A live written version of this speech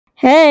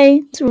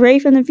Hey, it's Ray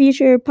from the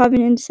future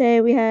popping in to say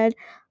we had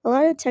a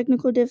lot of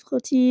technical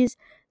difficulties,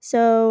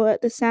 so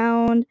the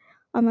sound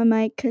on my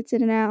mic cuts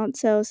in and out,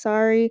 so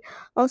sorry.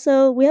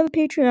 Also, we have a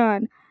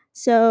Patreon,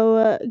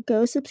 so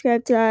go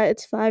subscribe to that.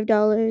 It's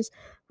 $5.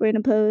 We're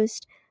going to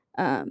post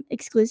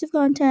exclusive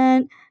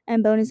content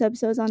and bonus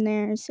episodes on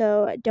there,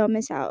 so don't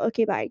miss out.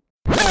 Okay, bye.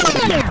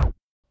 Hold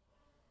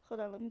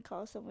on, let me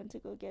call someone to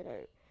go get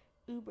our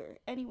Uber.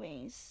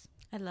 Anyways.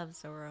 I love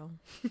Zorro.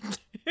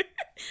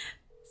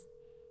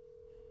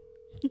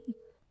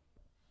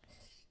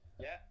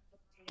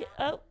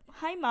 Oh,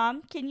 hi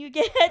mom. Can you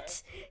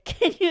get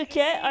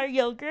our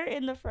yogurt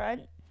in the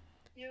front?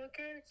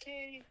 Yogurt,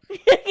 okay.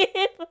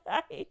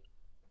 Bye.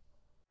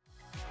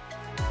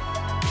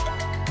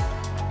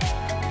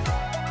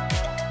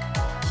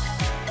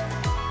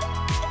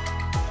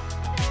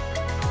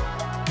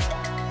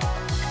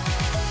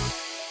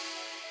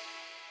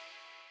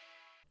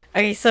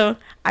 Okay, so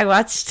I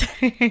watched.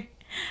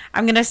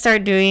 I'm gonna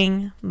start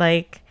doing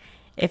like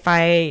if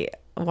I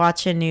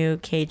watch a new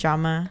K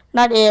drama.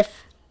 Not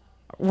if.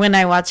 When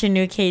I watch a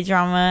new K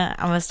drama,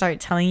 I'm gonna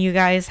start telling you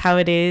guys how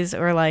it is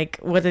or like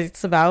what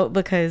it's about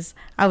because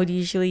I would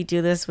usually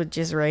do this with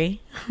just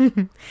Ray.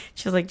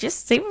 She was like,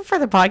 just save it for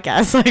the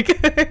podcast.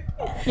 Like,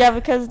 Yeah,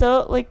 because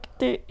though,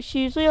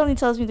 she usually only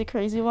tells me the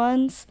crazy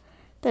ones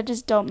that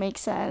just don't make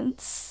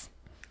sense.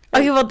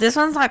 okay, well, this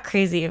one's not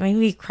crazy. It made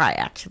me cry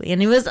actually,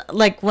 and it was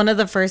like one of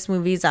the first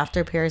movies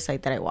after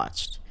Parasite that I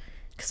watched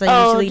because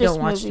I usually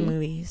don't watch the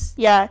movies.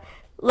 Yeah,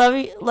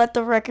 let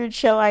the record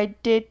show I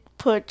did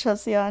put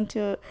Chelsea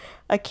onto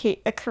a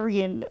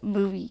Korean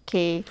movie.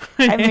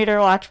 I made her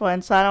watch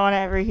one, so I don't want to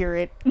ever hear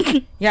it.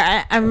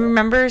 Yeah, I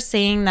remember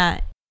saying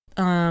that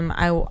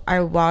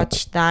I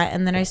watched that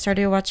and then I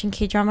started watching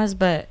K-dramas,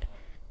 but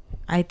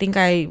I think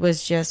I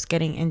was just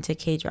getting into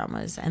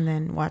K-dramas and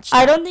then watched that.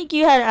 I don't think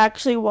you had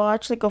actually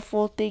watched like a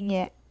full thing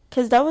yet,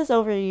 because that was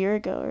over a year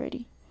ago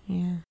already.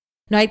 Yeah.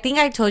 No, I think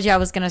I told you I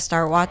was going to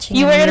start watching.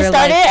 You were going to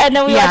start it, and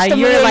then we watched the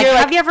movie. You were like,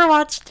 have you ever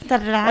watched?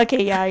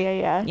 Okay,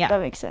 yeah. That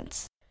makes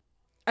sense.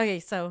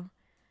 Okay, so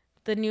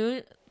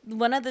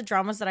one of the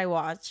dramas that I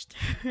watched,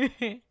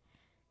 because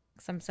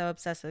I'm so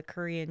obsessed with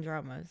Korean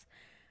dramas,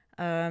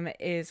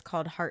 is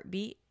called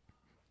Heartbeat.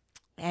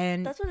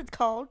 And that's what it's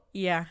called?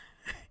 Yeah.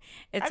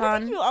 I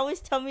don't think you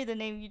always tell me the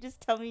name. You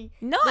just tell me.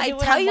 No, I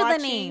tell you the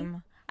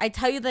name. I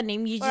tell you the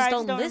name. You just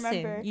don't listen.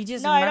 Remember. You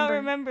just no, remember. I don't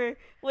remember.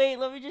 Wait,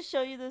 let me just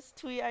show you this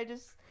tweet. I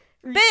just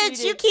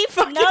bitch, you keep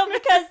fucking.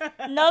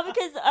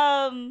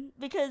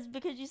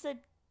 because you said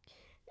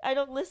I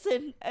don't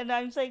listen, and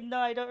I'm saying no,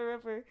 I don't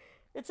remember.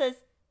 It says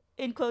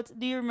in quotes,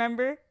 "Do you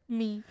remember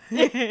me?"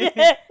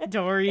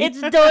 Dory.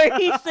 It's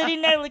Dory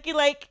sitting there looking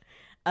like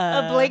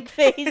a blank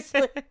face.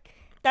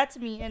 That's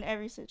me in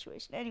every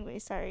situation. Anyway,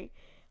 sorry.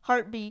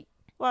 Heartbeat.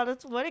 Wow,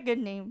 what a good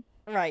name.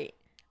 Right.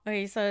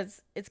 Okay, so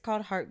it's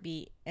called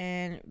Heartbeat,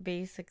 and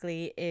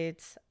basically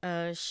it's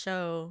a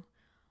show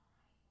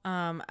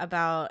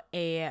about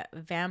a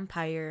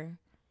vampire.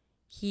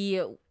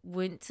 He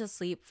went to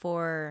sleep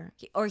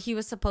he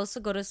was supposed to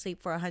go to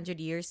sleep for 100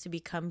 years to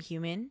become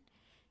human,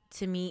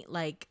 to meet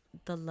like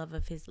the love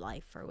of his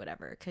life or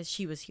whatever, because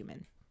she was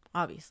human.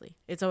 Obviously,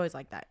 it's always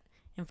like that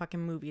in fucking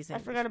movies. I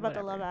forgot about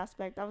the love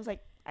aspect. I was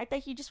like, I thought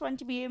he just wanted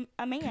to be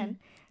a man.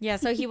 Yeah,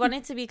 so he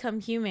wanted to become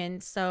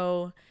human.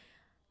 So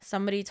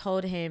somebody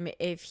told him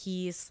if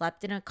he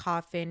slept in a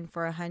coffin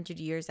for 100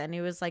 years, and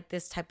it was like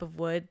this type of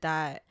wood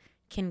that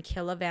can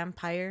kill a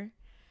vampire,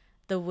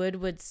 the wood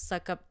would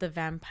suck up the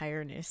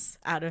vampireness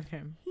out of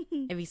him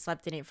if he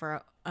slept in it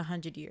for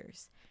 100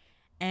 years.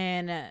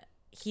 And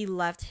he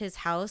left his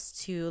house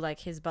to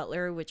like his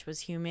butler, which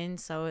was human,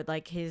 so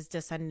like his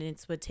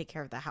descendants would take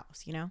care of the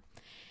house, you know.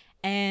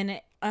 And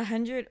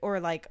 100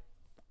 or like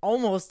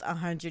almost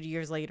 100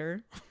 years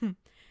later,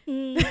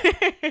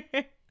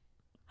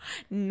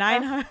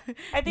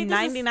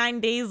 99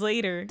 days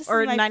later,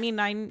 or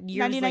 99 years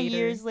 99 later.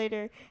 years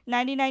later.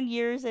 99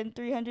 years and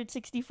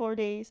 364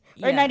 days.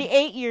 Yeah. Or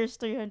 98 years,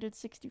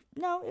 360.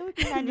 No, it would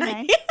be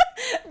 99.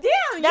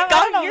 Damn,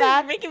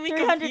 you're making me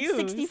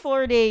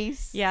 364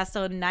 days. Yeah,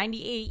 so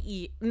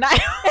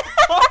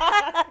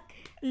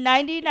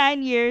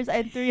 99 years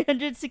and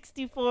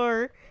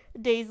 364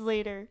 days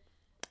later.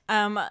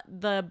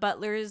 The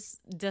butler's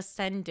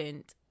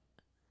descendant,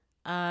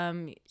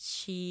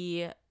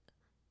 she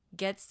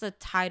gets the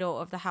title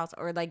of the house,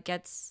 or like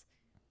gets,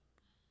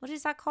 what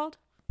is that called?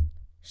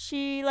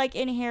 She like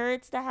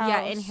inherits the house.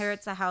 Yeah,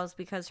 inherits the house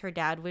because her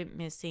dad went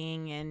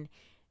missing and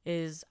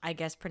is, I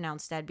guess,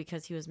 pronounced dead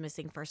because he was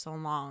missing for so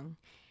long.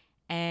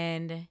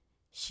 And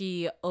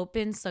she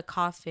opens the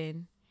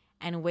coffin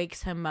and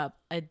wakes him up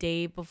a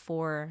day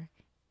before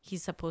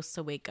he's supposed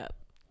to wake up.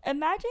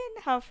 Imagine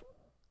how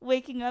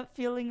waking up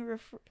feeling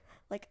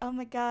like, oh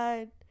my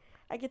god,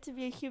 I get to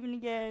be a human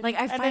again. Like,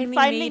 I and finally then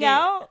finding made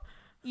out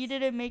you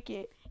didn't make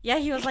it. Yeah,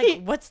 he was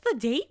like, what's the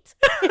date?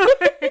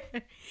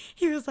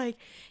 He was like,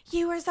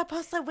 you were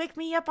supposed to wake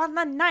me up on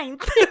the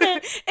 9th.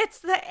 It's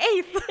the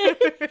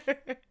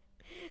 8th.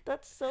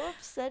 That's so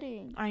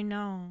upsetting. I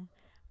know.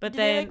 But Did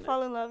then they like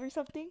fall in love or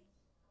something?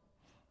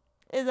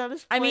 Is that a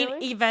spoiler? I mean,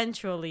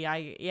 eventually,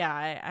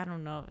 I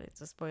don't know if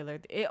it's a spoiler.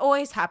 It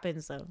always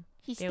happens though.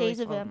 he they always stays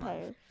a fall in love.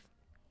 vampire.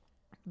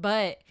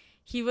 But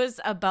he was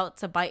about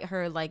to bite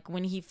her, like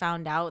when he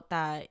found out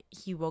that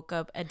he woke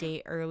up a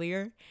day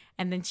earlier,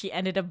 and then she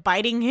ended up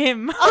biting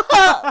him.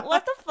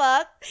 What the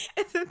fuck?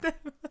 Isn't that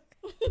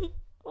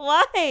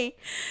Why?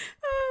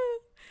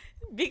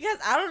 because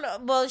I don't know.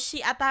 Well,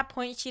 she at that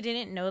point she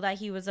didn't know that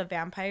he was a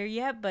vampire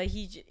yet, but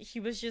he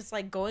was just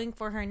like going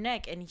for her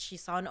neck, and she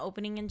saw an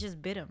opening and just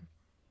bit him.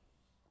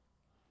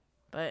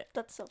 But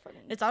That's so funny.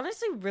 it's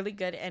honestly really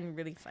good and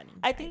really funny.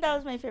 I think that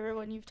was my favorite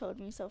one you've told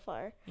me so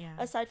far. Yeah.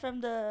 Aside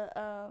from the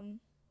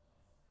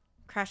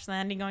Crash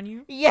Landing on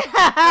You. yeah.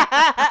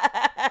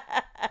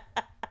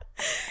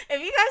 If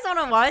you guys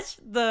want to watch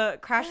the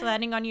Crash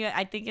Landing on You,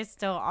 I think it's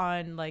still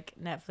on like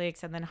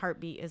Netflix, and then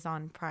Heartbeat is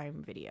on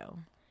Prime Video.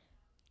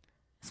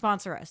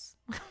 Sponsor us.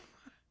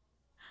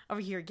 Over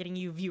here getting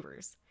you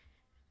viewers.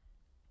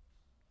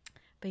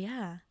 But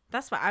yeah,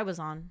 that's what I was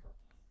on.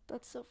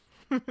 That's so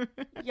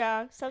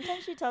yeah,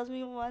 sometimes she tells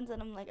me ones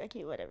and I'm like,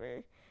 okay,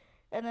 whatever.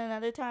 And then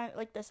another time,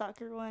 like the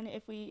soccer one,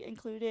 if we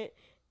include it.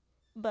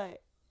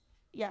 But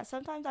yeah,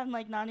 sometimes I'm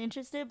like not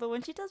interested. But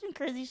when she tells me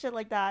crazy shit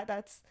like that,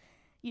 that's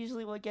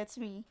usually what gets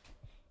me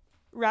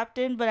wrapped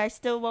in. But I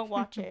still won't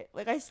watch it.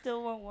 Like I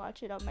still won't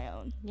watch it on my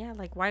own. Yeah,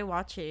 like why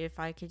watch it if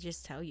I could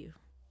just tell you?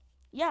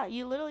 Yeah,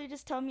 you literally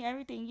just tell me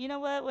everything. You know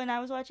what? When I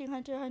was watching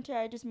Hunter x Hunter,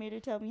 I just made her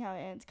tell me how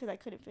it ends because I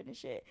couldn't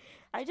finish it.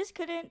 I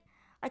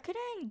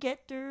couldn't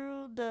get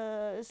through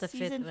the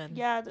season. fifth one.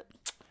 Yeah,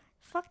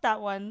 fuck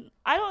that one.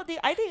 I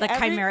think The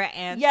Chimera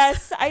Ants.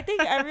 Yes, I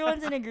think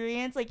everyone's in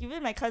agreement. Like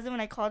even my cousin, when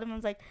I called him, I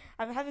was like,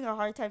 I'm having a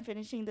hard time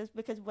finishing this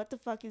because what the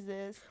fuck is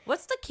this?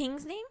 What's the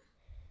king's name?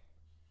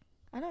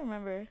 I don't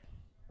remember.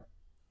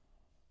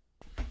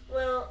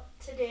 Well,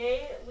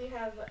 today we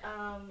have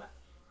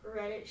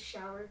Reddit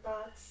shower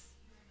thoughts.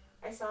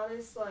 I saw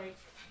this like,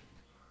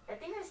 I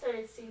think I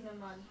started seeing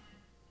them on.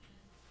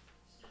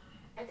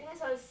 I think I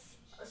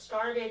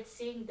started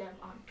seeing them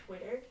on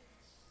Twitter.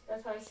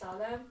 That's how I saw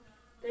them.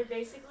 They're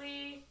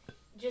basically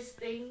just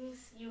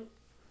things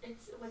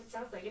it's what it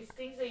sounds like. It's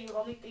things that you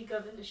only think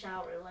of in the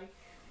shower, like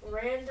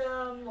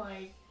random,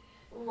 like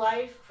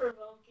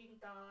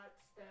life-provoking thoughts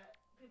that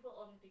people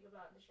only think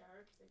about in the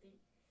shower. Because I think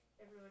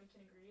everyone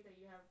can agree that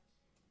you have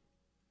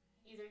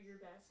either your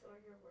best or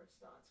your worst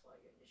thoughts while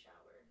you're in the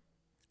shower.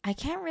 I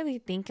can't really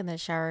think in the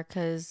shower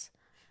because.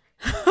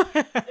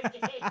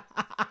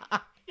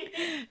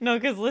 No,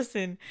 because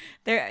listen,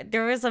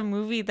 there was a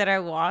movie that I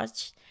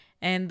watched,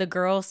 and the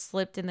girl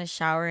slipped in the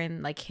shower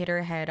and like hit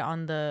her head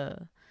on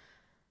the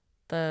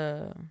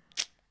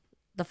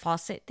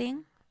faucet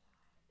thing,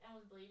 And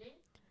was bleeding?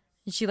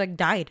 and she like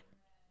died.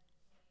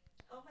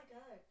 Oh my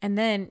god. And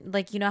then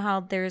like you know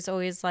how there's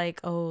always like,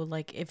 oh,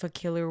 like if a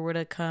killer were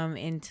to come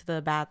into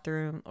the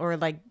bathroom or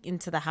like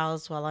into the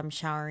house while I'm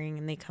showering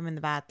and they come in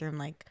the bathroom,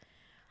 like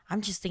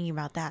I'm just thinking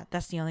about that.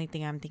 That's the only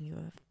thing I'm thinking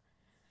of.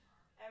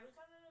 Every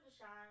time I'm in the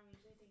shower, I'm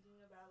usually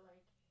thinking about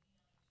like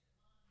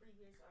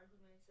previous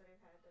arguments that I've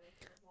had that I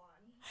could have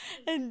won.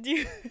 And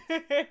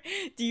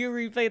do you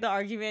replay the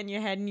argument in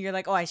your head and you're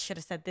like, oh, I should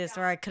have said this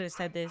or I could have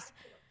said this.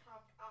 I could have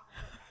popped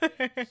off,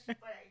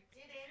 but I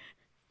didn't,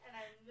 and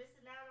I'm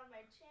missing out on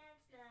my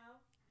chance now.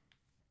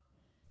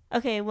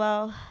 Okay,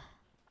 well,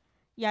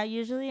 yeah,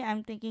 usually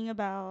I'm thinking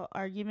about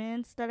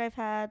arguments that I've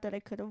had that I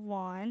could have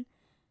won,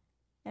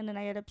 and then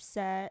I get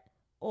upset.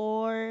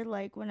 Or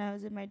like when I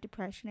was in my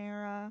depression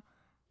era,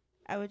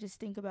 I would just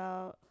think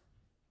about.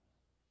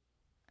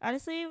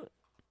 Honestly,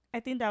 I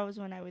think that was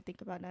when I would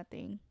think about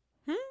nothing.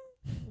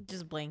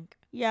 Just blank.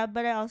 Yeah,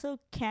 but I also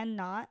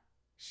cannot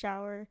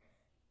shower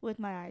with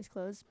my eyes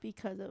closed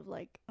because of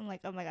like I'm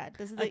like, oh my god,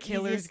 this is A the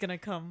killer's easiest. gonna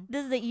come.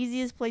 This is the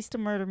easiest place to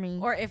murder me.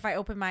 Or if I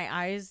open my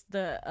eyes,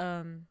 the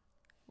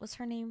what's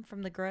her name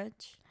from The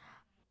Grudge?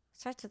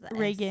 Starts with the S.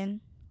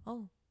 Reagan.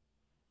 Oh,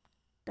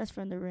 That's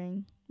from The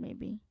Ring,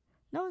 maybe.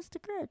 No, it's The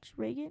Grudge.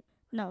 Reagan.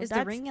 No, is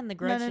that's The Ring and The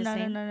Grudge no, the no,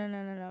 same?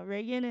 no.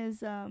 Reagan is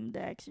The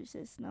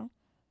Exorcist. No,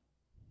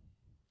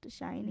 The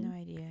Shining. No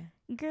idea.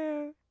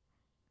 Girl,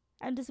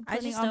 I'm I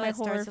disappointing just all know my it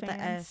horror starts with the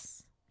fans.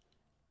 S.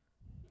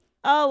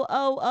 Oh.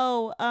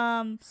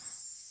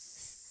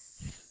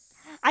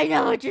 I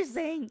know what you're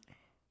saying.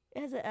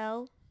 It has an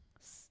L.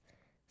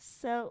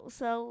 So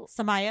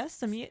Samaya.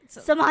 Samaya.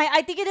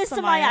 I think it is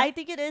Samaya. Samaya? I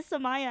think it is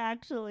Samaya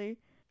actually.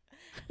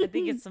 I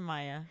think it's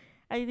Samaya.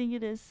 I think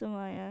it is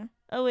Samaya.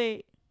 Oh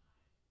wait,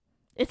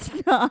 it's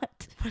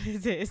not. What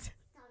is it?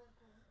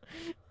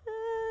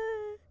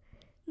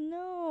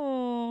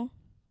 No.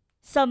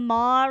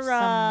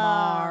 Samara.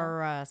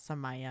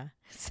 Samaya.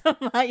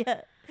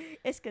 Samaya.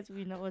 It's because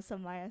we know it's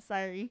Samaya.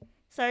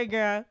 Sorry,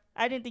 girl.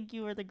 I didn't think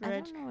you were the I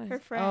Grudge. don't know. Her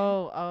friend.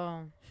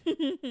 Oh.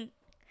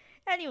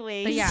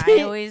 Anyways. But yeah,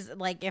 I always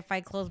like if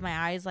I close my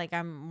eyes, like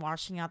I'm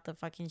washing out the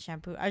fucking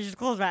shampoo. I just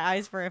close my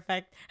eyes for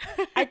effect.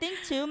 I think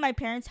too, my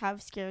parents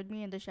have scared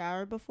me in the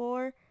shower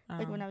before,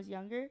 like when Oh. I was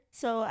younger.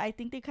 So I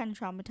think they kind of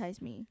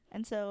traumatized me,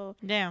 and so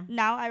Damn.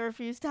 now I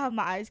refuse to have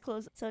my eyes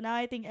closed. So now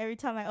I think every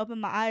time I open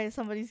my eyes,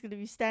 somebody's gonna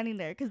be standing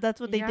there because that's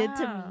what they did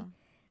to me.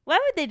 Why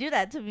would they do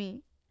that to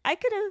me? I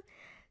could have.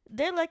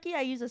 They're lucky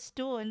I use a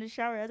stool in the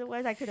shower.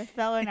 Otherwise, I could have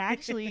fell and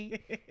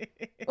actually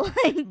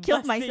like killed Busted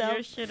your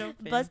myself, shit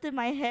open. busted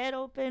my head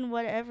open,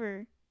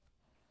 whatever.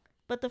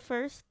 But the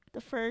first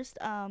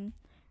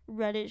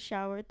Reddit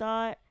shower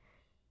thought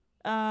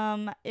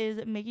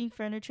is making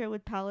furniture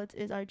with pallets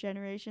is our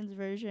generation's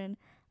version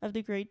of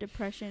the Great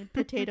Depression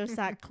potato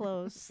sack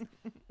clothes.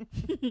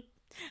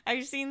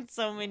 I've seen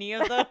so many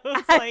of those,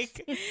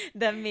 like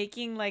them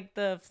making like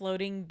the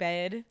floating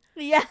bed.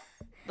 Yeah.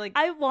 Like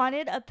I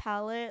wanted a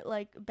pallet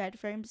like bed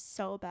frame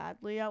so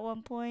badly at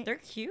one point. they're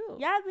cute.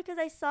 Yeah, because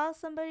I saw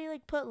somebody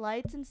like put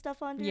lights and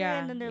stuff under it,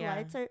 and then their Yeah.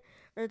 lights are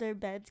or their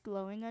bed's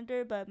glowing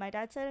under. But my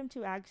dad said I'm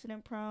too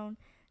accident prone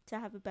to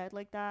have a bed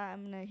like that.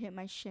 I'm gonna hit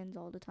my shins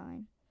all the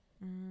time,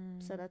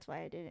 so that's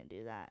why I didn't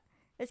do that.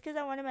 It's because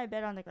I wanted my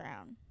bed on the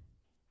ground.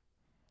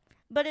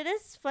 But it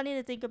is funny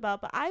to think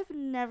about. But I've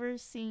never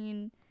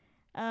seen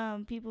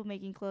people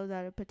making clothes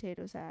out of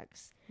potato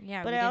sacks.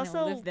 Yeah, but we I didn't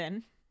also- live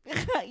then.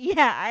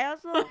 Yeah, I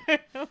also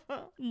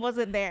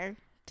wasn't there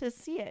to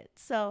see it.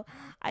 So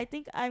I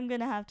think I'm going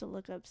to have to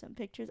look up some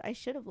pictures. I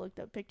should have looked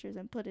up pictures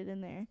and put it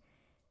in there.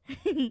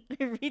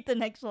 Read the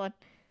next one.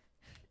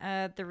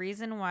 The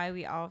reason why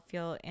we all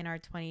feel in our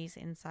 20s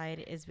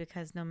inside is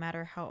because no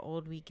matter how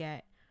old we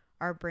get,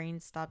 our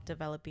brains stop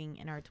developing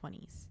in our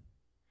 20s.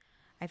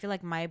 I feel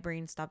like my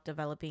brain stopped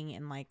developing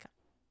in like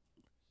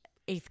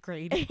 8th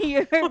grade.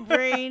 Your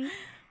brain.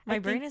 My I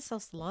brain think- is so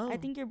slow. I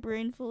think your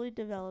brain fully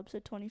develops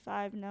at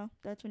 25. No,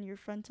 that's when your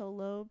frontal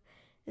lobe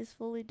is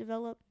fully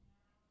developed.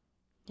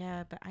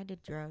 Yeah, but I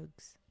did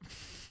drugs.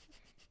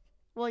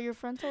 Well, your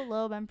frontal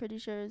lobe, I'm pretty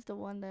sure, is the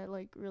one that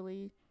like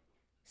really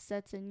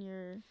sets in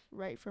your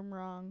right from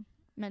wrong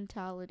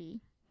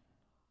mentality.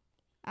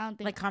 I don't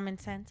think Like common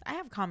sense. I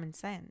have common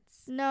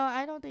sense. No,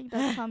 I don't think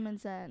that's common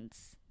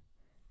sense.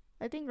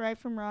 I think right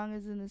from wrong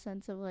is in the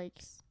sense of like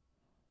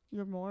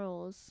your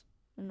morals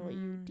and what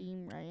you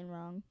deem right and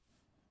wrong.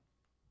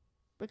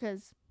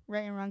 Because right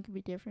and wrong can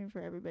be different for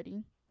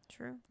everybody.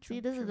 True. See,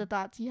 this is the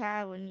thoughts you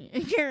have when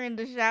you're in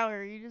the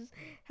shower. You just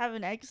have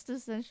an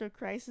existential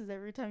crisis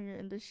every time you're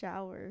in the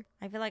shower.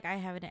 I feel like I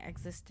have an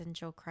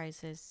existential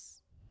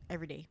crisis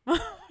every day.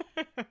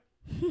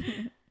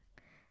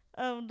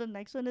 The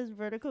next one is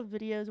vertical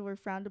videos were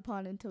frowned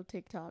upon until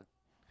TikTok,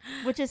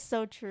 which is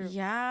so true.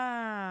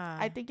 Yeah.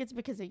 I think it's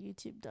because of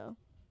YouTube, though.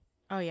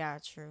 Oh yeah,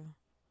 true.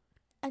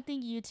 I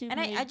think YouTube And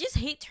I just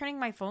hate turning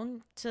my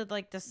phone to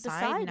like the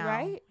side now.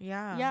 right?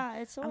 Yeah. Yeah,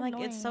 it's so I'm like,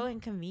 annoying. it's so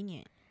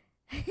inconvenient.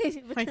 because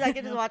I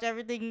can just watch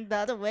everything the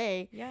other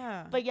way.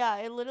 Yeah. But yeah,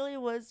 it literally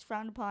was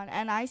frowned upon.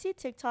 And I see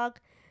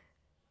TikTok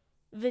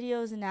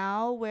videos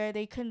now where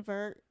they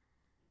convert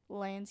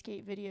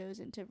landscape videos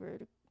into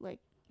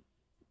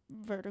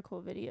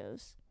vertical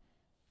videos.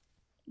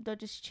 They'll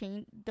just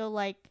change. They'll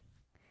like.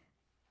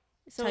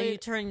 So you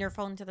turn your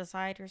phone to the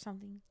side or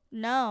something?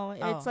 No,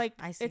 it's Oh, like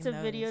I it's a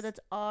seen video those. that's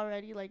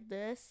already like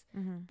this,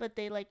 Mm-hmm. but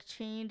they like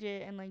change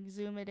it and like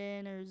zoom it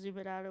in or zoom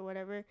it out or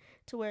whatever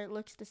to where it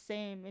looks the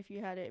same if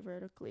you had it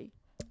vertically.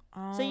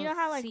 Oh, So you know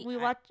how like see,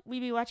 we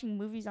be watching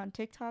movies on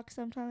TikTok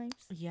sometimes?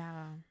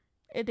 Yeah.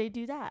 They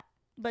do that.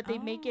 But they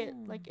make it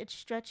Oh. like it's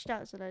stretched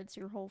out so that it's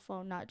your whole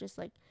phone, not just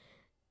like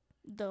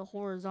the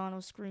horizontal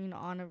screen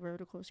on a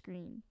vertical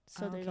screen.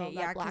 So there's all that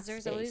yeah, black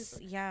there's space. always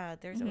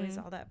there's always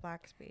Mhm. all that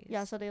black space.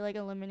 Yeah, so they like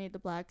eliminate the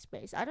black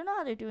space. I don't know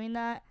how they're doing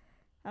that.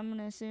 I'm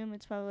gonna assume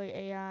it's probably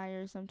AI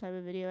or some type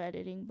of video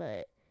editing,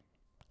 but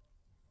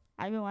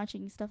I've been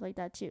watching stuff like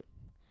that too.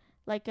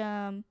 Like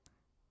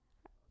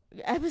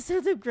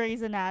episodes of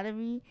Grey's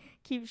Anatomy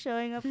keep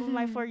showing up on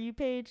my For You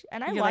page,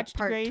 and I You're like watched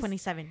part Grey's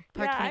 27,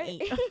 part Yeah,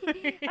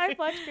 28. I've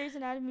watched Grey's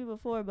Anatomy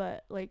before,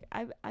 but like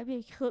I've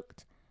been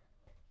hooked.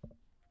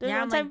 There's Yeah,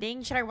 one I'm time like,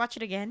 dang, should I watch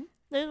it again?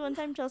 there's one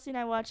time Chelsea and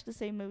I watched the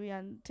same movie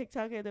on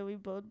TikTok, and then we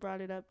both brought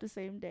it up the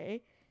same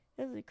day.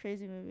 It was a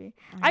crazy movie.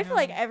 I feel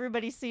like know.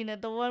 everybody's seen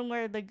it. The one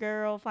where the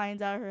girl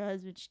finds out her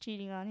husband's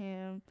cheating on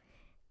him,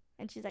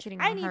 and she's like,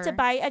 Cheating "I on need to her.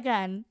 buy a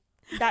gun."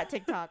 That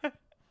TikTok.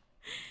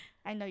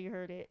 I know you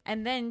heard it.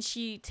 And then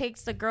she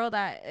takes the girl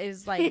that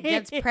is like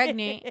gets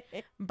pregnant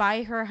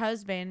by her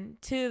husband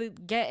to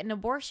get an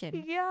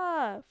abortion.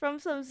 Yeah, from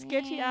some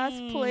sketchy ass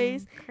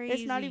place. Crazy.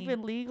 It's not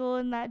even legal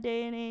in that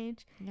day and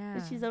age. Yeah.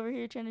 And she's over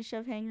here trying to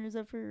shove hangers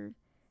up her,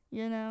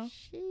 you know.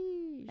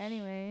 Sheesh.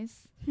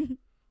 Anyways.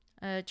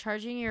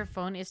 Charging your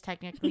phone is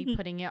technically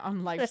putting it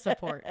on life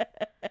support.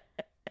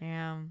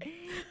 Damn.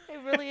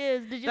 It really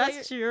is. Did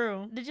That's you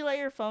true. Did you let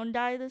your phone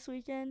die this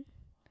weekend?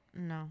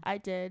 No. I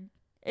did.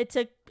 It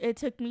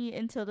took me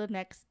until the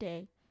next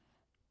day.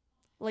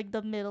 Like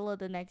the middle of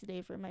the next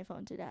day for my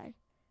phone to die.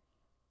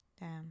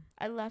 Damn.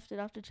 I left it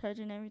off the charge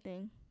and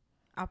everything.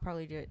 I'll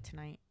probably do it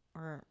tonight.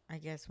 Or I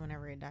guess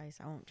whenever it dies,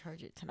 I won't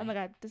charge it tonight. Oh my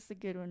god, this is a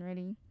good one.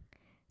 Ready?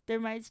 There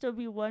might still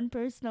be one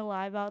person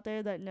alive out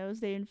there that knows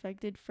they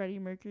infected Freddie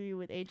Mercury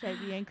with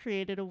HIV and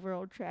created a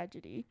world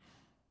tragedy.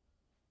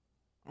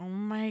 Oh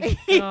my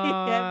Have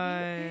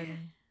god.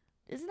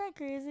 Isn't that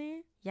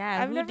crazy?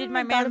 Yeah, I've who never did even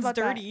my thought man's about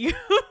that. dirty?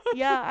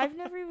 Yeah, I've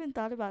never even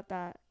thought about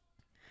that.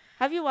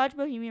 Have you watched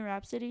Bohemian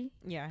Rhapsody?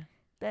 Yeah.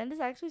 The end is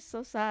actually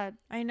so sad.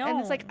 I know. And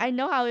it's like, I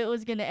know how it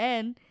was gonna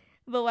end,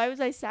 but why was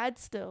I sad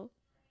still?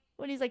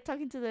 When he's like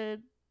talking to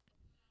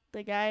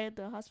the guy at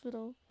the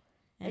hospital,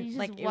 and he's just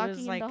like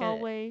walking in the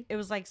hallway. it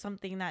was like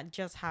something that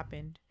just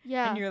happened.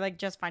 Yeah. And you're like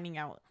just finding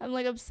out. I'm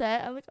like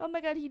upset. I'm like, oh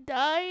my god, he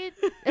died.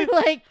 And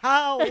like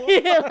How?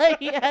 like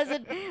he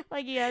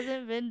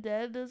hasn't been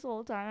dead this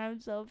whole time.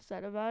 I'm so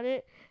upset about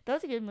it. That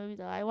was a good movie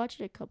though. I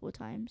watched it a couple of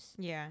times.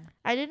 Yeah.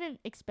 I didn't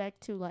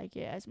expect to like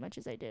it as much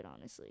as I did,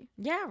 honestly.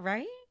 Yeah,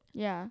 right?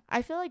 Yeah.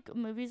 I feel like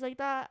movies like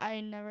that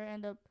I never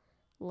end up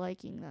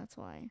liking, that's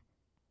why.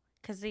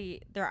 Cuz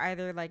they're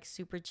either like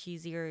super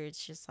cheesy or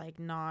it's just like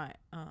not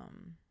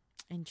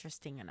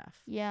interesting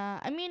enough. Yeah.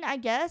 I mean, I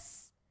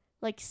guess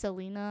like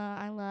Selena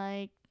I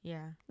like.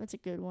 Yeah. That's a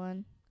good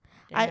one.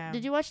 Damn.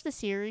 Did you watch the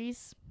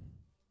series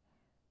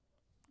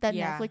that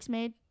Yeah. Netflix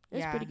made? It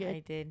was pretty good. I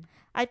did.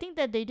 I think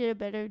that they did a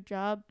better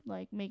job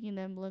like making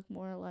them look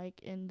more like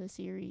in the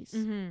series.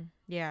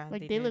 Yeah.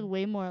 Like they look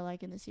way more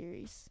like in the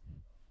series.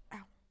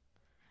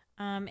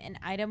 An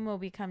item will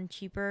become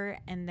cheaper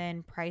and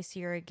then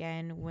pricier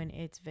again when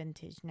it's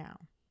vintage now.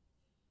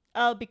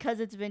 Oh, because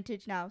it's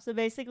vintage now. So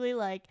basically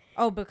like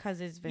Because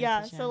it's vintage. yeah,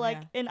 now, so like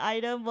an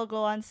item will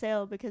go on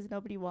sale because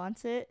nobody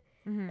wants it.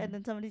 and And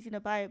then somebody's going to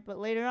buy it, but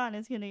later on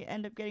it's going to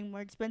end up getting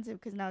more expensive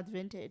because now it's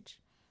vintage.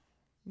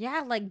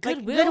 yeah, like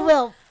Like,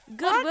 Goodwill is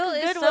Goodwill,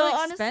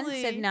 so expensive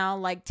honestly. now,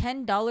 like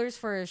 $10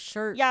 for a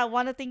shirt. Yeah, I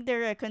want to think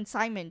they're a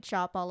consignment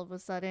shop all of a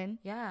sudden.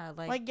 Yeah,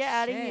 Like get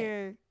out of shit.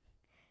 here.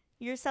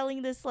 You're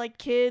selling this like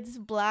kids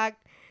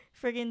black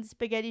friggin'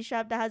 spaghetti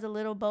shop that has a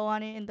little bow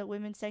on it in the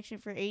women's section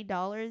for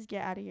 $8.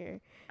 Get out of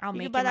here. I'll You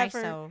make can buy it that for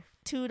myself.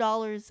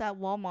 $2 at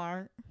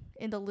Walmart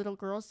in the little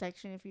girls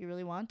section if you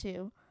really want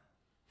to.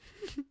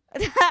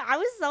 I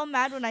was so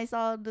mad when I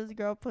saw this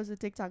girl post a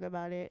TikTok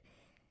about it.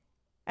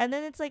 And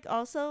then it's like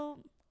also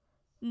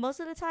most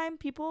of the time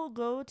people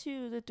go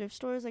to the thrift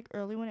stores like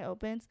early when it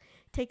opens,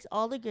 takes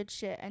all the good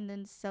shit and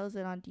then sells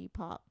it on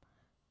Depop.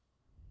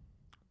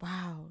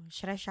 Wow,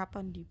 should I shop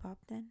on Depop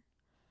then?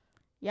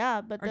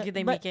 Yeah, but Or do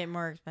they make it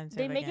more expensive?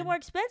 They make it again? more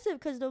expensive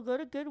because they'll go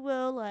to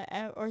Goodwill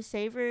or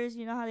Savers.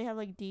 You know how they have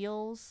like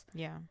deals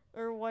Yeah.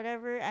 or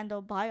whatever, and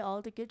they'll buy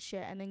all the good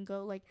shit and then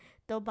go like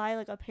they'll buy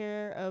like a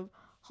pair of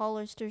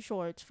Hollister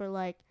shorts for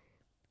like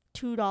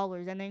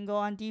 $2 and then go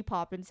on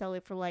Depop and sell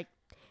it for like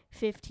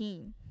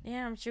 $15.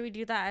 Damn, should we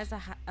do that as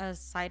a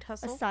side A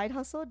hustle? side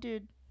hustle,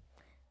 dude.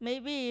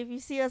 Maybe if you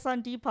see us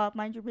on Depop,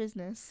 mind your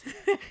business.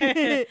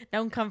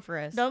 Don't come for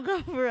us. Don't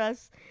come for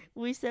us.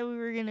 We said we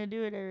were gonna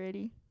do it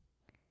already.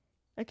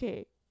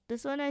 Okay,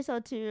 this one I saw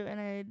too, and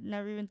I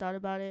never even thought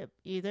about it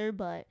either,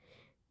 but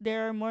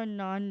there are more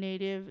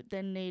non-native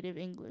than native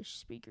English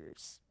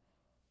speakers.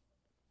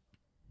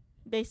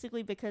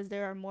 Basically because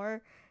there are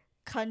more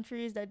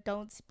countries that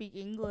don't speak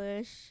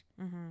English.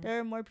 There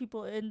are more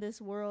people in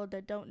this world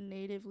that don't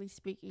natively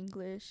speak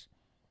English.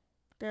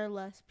 There are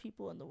less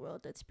people in the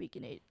world that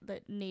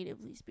that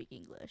natively speak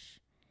English.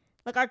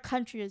 Like our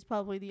country is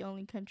probably the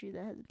only country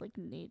that has like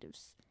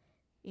natives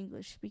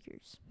English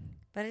speakers.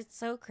 But it's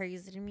so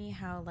crazy to me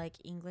how like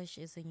English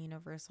is a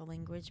universal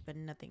language, but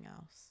nothing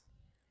else.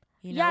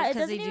 You know, Yeah, it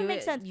 'cause doesn't even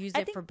make sense. Use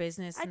I it think- for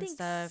business I and think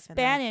stuff.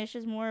 Spanish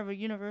is more of a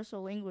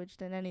universal language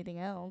than anything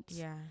else.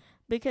 Yeah.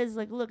 Because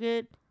like look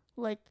at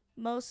like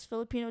most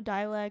Filipino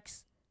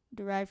dialects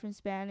derive from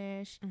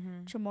Spanish.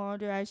 Chamorro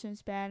derives from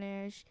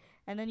Spanish,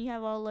 and then you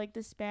have all like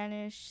the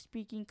Spanish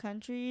speaking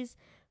countries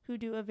who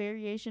do a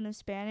variation of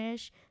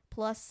Spanish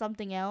plus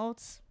something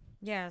else.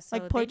 Yeah, so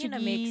Like they need to make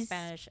Portuguese.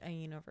 Spanish a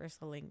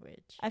universal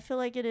language. I feel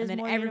like it is And then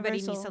more everybody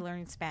universal. needs to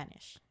learn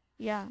Spanish.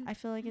 Yeah, I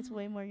feel like it's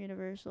way more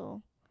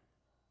universal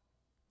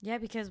Yeah,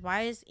 because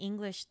why is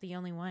English the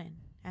only one?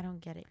 I don't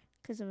get it.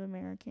 because of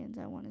Americans.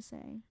 I want to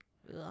say.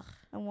 Ugh.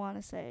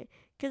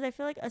 Because I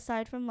feel like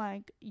aside from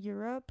like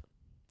Europe,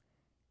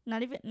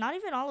 not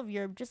even all of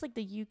Europe, just like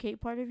the UK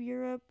part of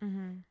Europe,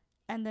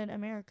 and then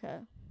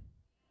America.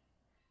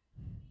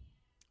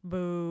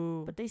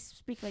 Boo. But they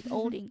speak like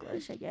old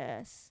English, I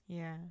guess,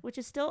 Yeah. which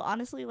is still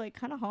honestly like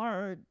kind of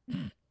hard.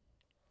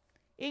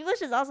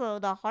 English is also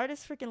the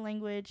hardest freaking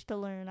language to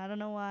learn. I don't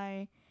know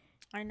why.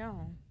 I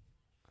know.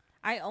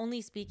 I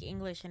only speak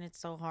English and it's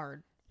so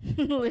hard.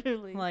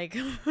 Literally. Like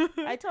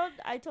I told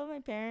my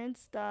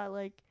parents that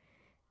like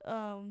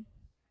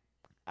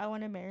I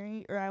want to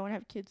marry or I want to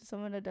have kids with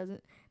someone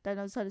that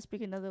knows how to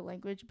speak another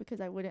language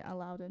because I wouldn't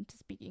allow them to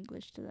speak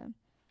English to them.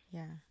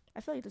 Yeah. I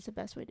feel like that's the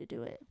best way to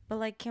do it. But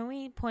like can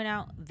we point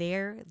out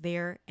there,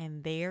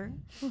 and there?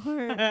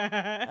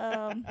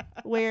 Or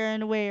where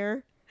and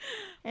where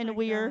and My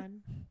where, God.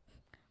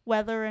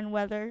 weather and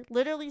weather.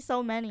 Literally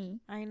so many.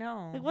 I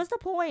know. Like what's the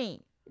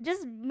point?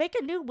 Just make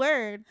a new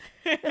word.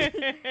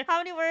 How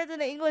many words in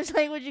the English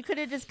language you could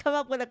have just come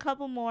up with a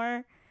couple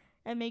more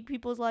and make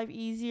people's life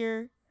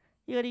easier?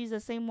 You gotta use the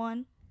same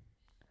one.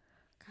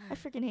 I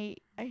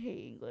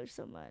hate English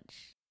so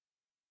much.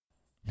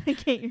 I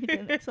can't read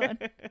the next one.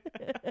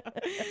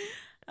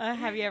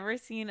 Have you ever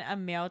seen a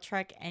mail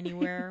truck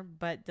anywhere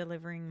but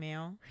delivering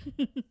mail?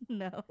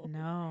 No.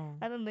 No.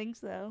 I don't think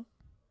so.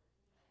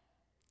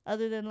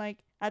 other than like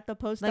at the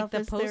post Like the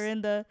office. post- they're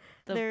in the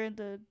the- they're in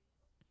the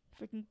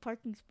freaking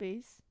parking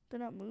space. They're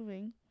not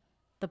moving.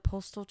 The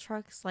postal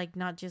trucks, like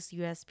not just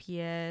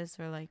USPS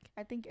or like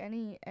I think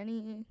any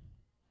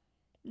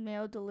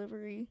mail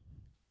delivery.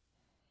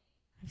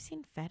 I've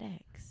seen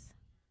FedEx.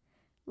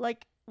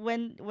 Like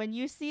when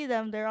you see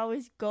them, they're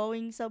always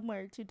going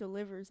somewhere to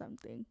deliver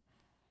something.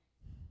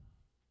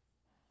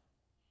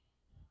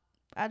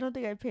 I don't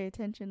think I pay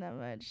attention that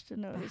much to But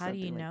notice. how do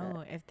you something like know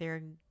that. if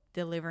they're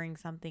delivering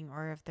something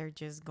or if they're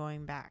just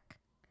going back?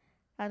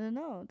 I don't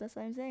know. That's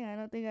what I'm saying. I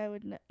don't think I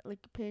would like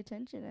pay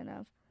attention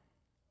enough.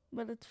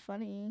 But it's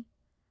funny.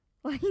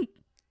 Like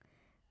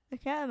I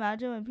can't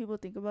imagine when people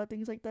think about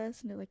things like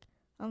this and they're like,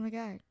 "Oh my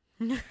god."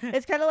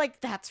 It's kind of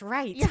like That's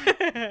right.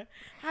 Yeah.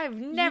 I've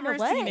you know never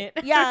what? seen it.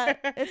 Yeah,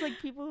 it's like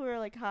people who are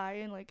like high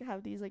and like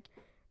have these like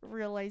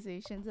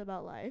realizations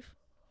about life.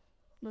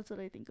 That's what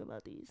I think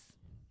about these.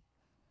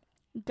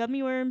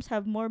 Gummy worms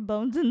have more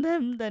bones in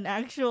them than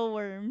actual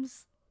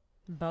worms.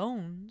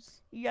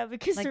 Bones. Yeah,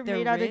 because Like they're they're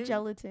made out of rib-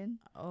 gelatin.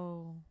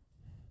 Oh.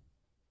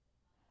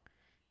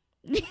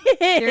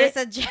 There's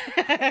a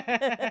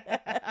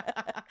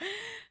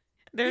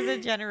There's a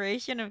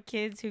generation of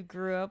kids who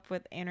grew up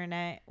with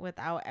internet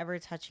without ever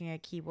touching a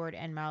keyboard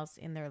and mouse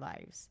in their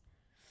lives.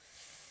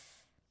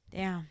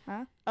 Damn.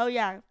 Huh? Oh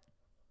yeah,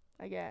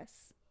 I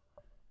guess.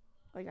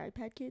 Like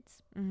iPad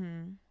kids.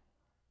 Mhm.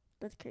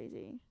 That's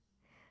crazy.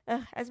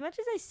 As much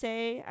as I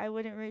say I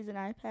wouldn't raise an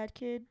iPad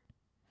kid,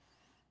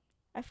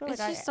 I feel It's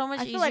like just so much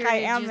I feel like easier I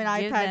to am just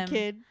an give iPad them-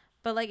 kid.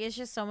 But like it's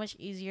just so much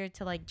easier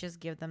to like just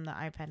give them the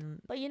iPad.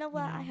 And But you know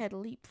what? I know. had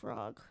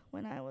Leapfrog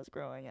when I was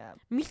growing up.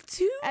 me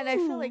too. And I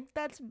feel like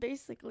that's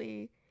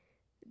basically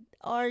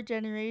our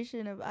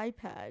generation of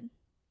iPad.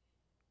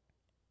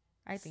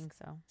 I think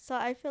so. So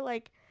I feel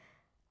like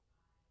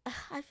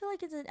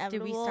it's inevitable.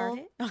 Did we start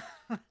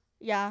it?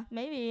 Yeah,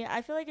 maybe.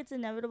 I feel like it's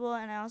inevitable,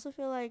 and I also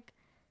feel like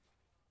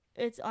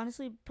it's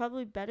honestly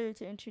probably better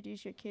to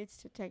introduce your kids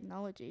to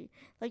technology.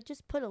 Like,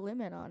 just put a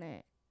limit on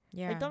it.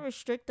 Yeah. Like, don't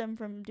restrict them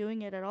from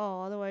doing it at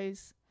all.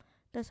 Otherwise,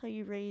 that's how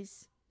you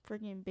raise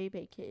freaking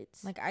baby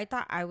kids. Like I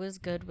thought I was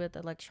good with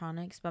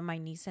electronics, but my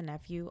niece and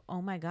nephew,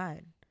 oh my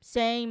god.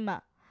 Same.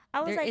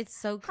 I was like, it's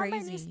so how my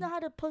crazy. niece know how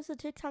to post a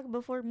TikTok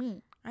before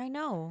me? I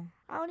know.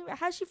 I don't even.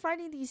 How's she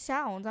finding these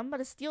sounds? I'm about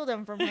to steal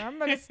them from her. I'm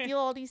about to steal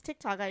all these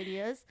TikTok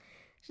ideas.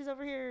 She's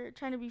over here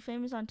trying to be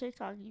famous on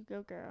TikTok. You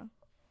go, girl.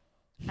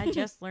 I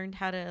just learned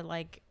how to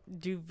like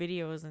do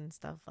videos and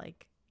stuff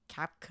like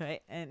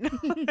CapCut and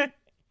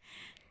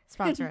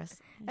sponsor us.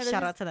 And Shout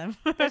that's out to them.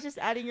 That's just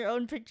adding your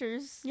own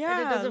pictures. and it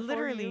Yeah, does it for you.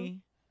 literally.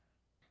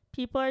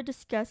 People are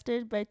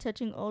disgusted by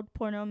touching old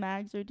porno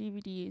mags or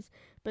DVDs,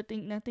 but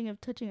think nothing of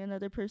touching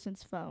another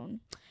person's phone.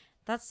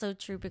 That's so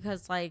true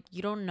because like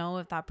you don't know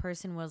if that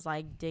person was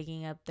like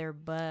digging up their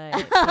butt,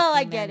 Oh,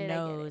 I picking get their it, I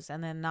get nose,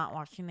 and then not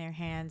washing their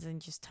hands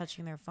and just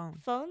touching their phone.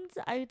 Phones,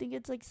 I think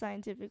it's like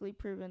scientifically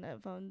proven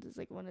that phones is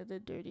like one of the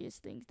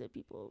dirtiest things that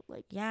people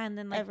like Yeah, and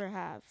then like ever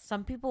have.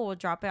 some people will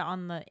drop it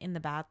on in the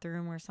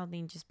bathroom or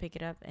something, just pick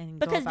it up and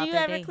Because go do about you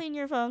their ever day. clean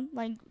your phone?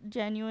 Like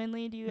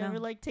genuinely, do you No. ever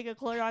like take a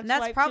Clorox And that's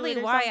wipe probably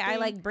to it or why I something?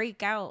 like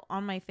break out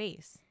on my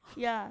face.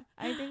 Yeah,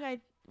 I think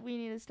we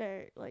need to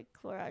start like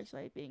Clorox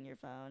wiping your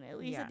phone at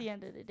least Yeah. at the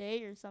end of the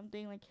day or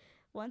something, like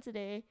once a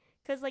day.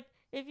 Cause like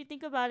if you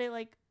think about it,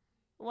 like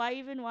why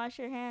even wash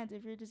your hands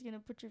if you're just gonna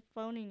put your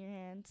phone in your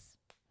hands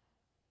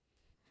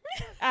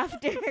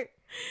after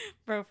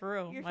Bro, for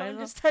real. your Might as phone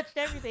well- just touched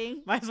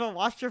everything? Might as well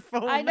wash your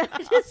phone. I know,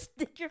 just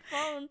stick your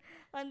phone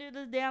under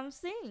the damn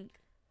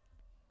sink.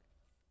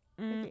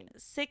 Okay.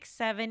 6,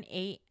 7,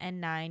 8, and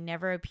 9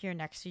 never appear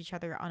next to each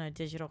other on a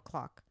digital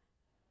clock.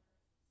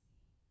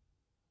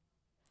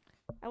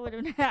 I would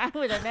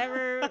have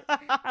never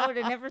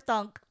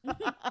thunk.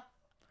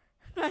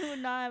 I would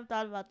not have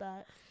thought about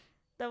that.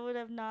 That would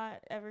have not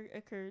ever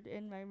occurred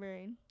in my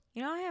brain.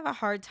 You know, I have a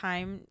hard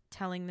time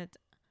telling that.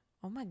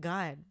 Oh my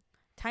God.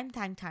 Time.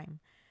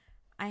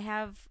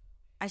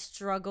 I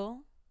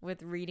struggle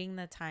with reading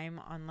the time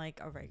on like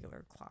a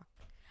regular clock.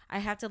 I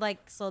have to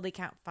like slowly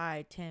count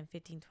 5, 10,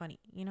 15, 20,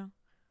 you know?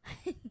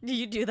 Do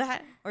you do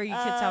that? Or you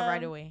can tell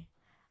right Um, away?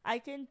 I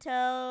can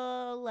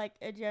tell like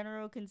a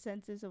general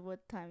consensus of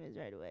what time is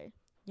right away.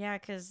 Yeah,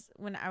 because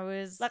when I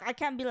was Like I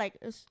can't be like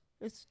it's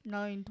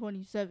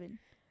 9:27.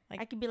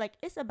 Like- I can be like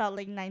it's about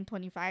like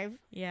 9:25.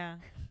 yeah.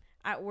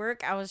 At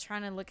work, I was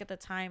trying to look at the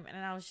time and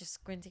I was just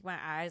squinting my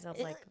eyes. I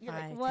was like, You're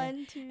 5, like 10.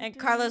 1, 2, And 3.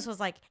 Carlos was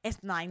like, it's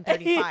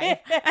 9:35.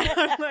 And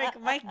I'm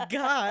like, my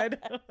God.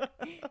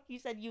 You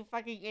said you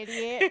fucking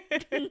idiot.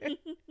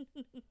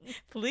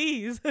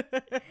 Please.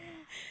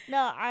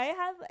 No,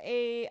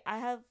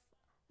 I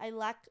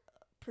lack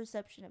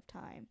perception of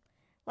time.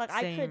 Like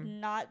I could Same.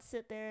 not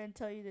sit there and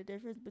tell you the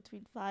difference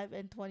between 5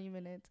 and 20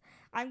 minutes.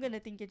 I'm going to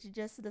think it's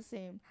just the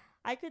same.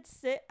 I could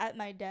sit at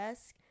my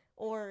desk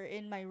or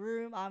in my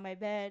room on my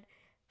bed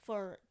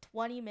for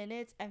 20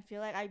 minutes and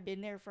feel like I've been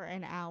there for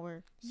an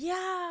hour.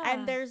 Yeah.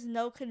 And there's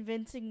no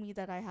convincing me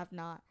that I have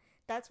not.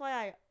 That's why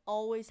I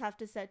always have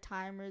to set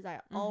timers.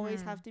 I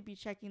always Mhm. have to be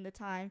checking the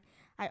time.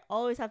 I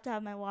always have to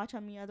have my watch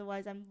on me,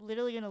 otherwise I'm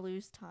literally gonna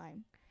lose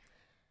time.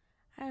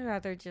 I'd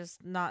rather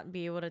just not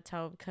be able to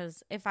tell,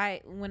 because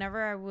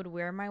whenever I would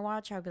wear my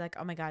watch, I'd be like,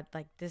 oh my God,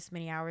 like this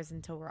many hours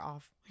until we're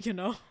off,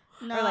 No,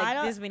 or like I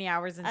don't. this many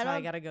hours until I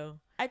don't- gotta go.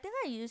 I think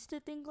I used to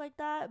think like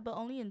that, but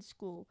only in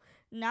school.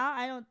 Now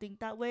I don't think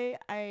that way.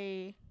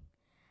 I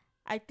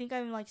think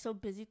I'm like so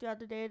busy throughout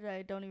the day that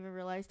I don't even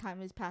realize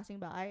time is passing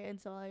by, and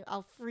so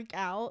I'll freak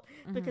out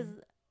because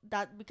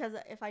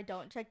if I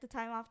don't check the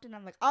time often,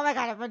 I'm like, oh my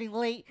God, I'm running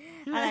late,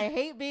 and I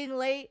hate being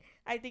late.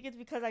 I think it's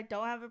because I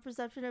don't have a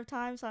perception of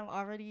time, so I'm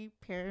already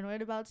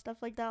paranoid about stuff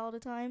like that all the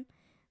time.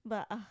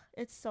 But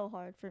it's so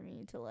hard for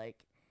me to like.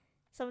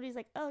 Somebody's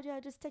like, oh yeah,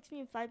 just text me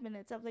in 5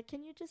 minutes. I'm like,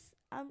 can you just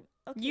okay?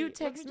 You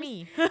text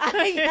me.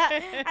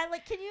 Yeah, I'm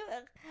like, can you?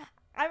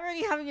 I'm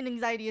already having an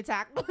anxiety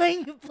attack.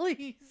 Like,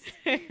 please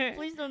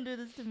don't do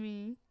this to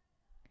me.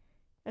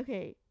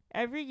 Okay,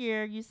 every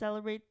year you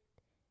celebrate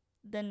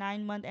the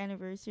 9-month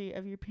anniversary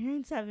of your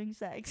parents having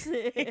sex.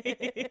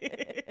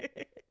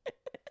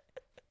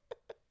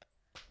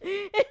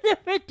 The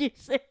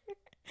producer,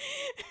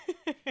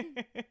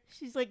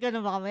 she's like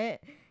gonna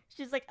vomit.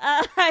 She's like,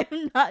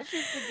 I'm not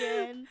shit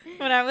again.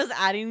 When I was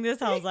adding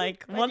this, I was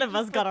like, Why one did of you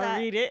us put gotta that?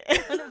 read it.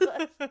 One of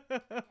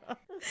us.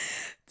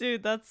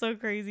 Dude, that's so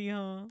crazy,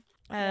 huh?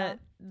 Yeah.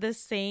 The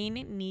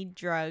sane need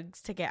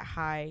drugs to get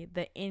high.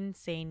 The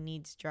insane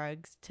needs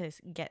drugs to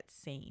get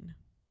sane.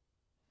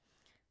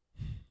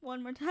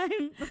 One more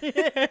time.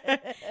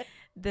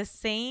 The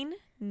sane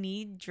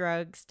need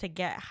drugs to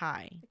get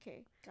high.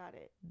 Okay, got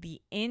it.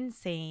 The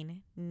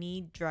insane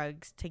need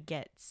drugs to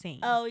get sane.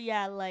 Oh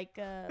yeah, like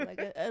a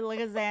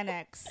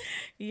Xanax.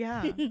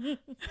 Yeah.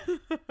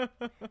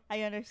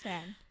 I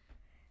understand.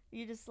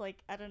 You just like,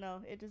 I don't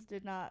know. It just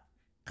did not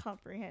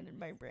comprehend in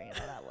my brain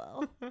all that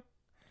well.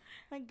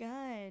 My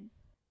God,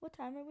 what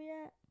time are we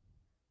at?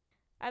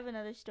 I have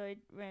another story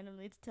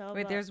randomly to tell.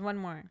 Wait, there's one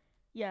more.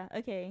 Yeah.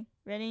 Okay.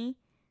 Ready?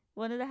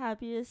 One of the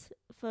happiest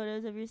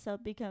photos of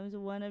yourself becomes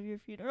one of your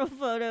funeral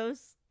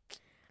photos.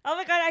 Oh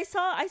my God, I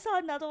saw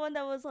another one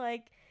that was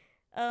like,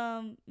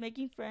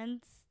 making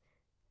friends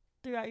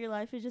throughout your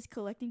life is just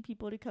collecting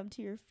people to come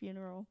to your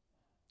funeral.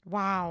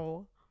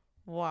 Wow.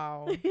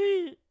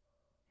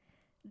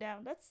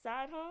 Damn, that's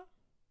sad, huh?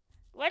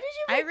 Why did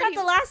you I make that already-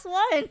 the last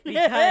one?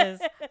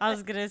 Because I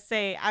was gonna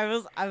say, I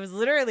was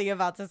literally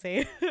about to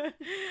say,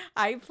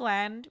 I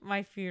planned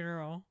my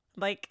funeral.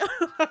 Like,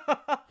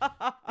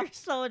 You're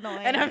so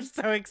annoying. and I'm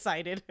so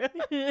excited.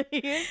 You're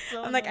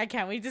so I'm like, I annoying.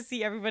 can't wait to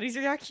see everybody's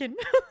reaction.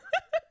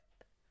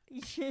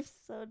 You're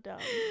so dumb.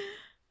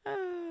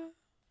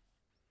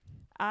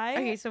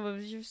 Okay, so what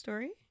was your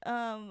story?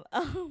 I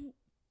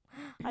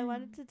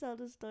wanted to tell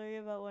the story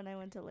about when I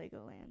went to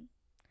Legoland.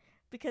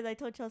 Because I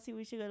told Chelsea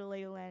we should go to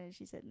Legoland and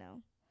she said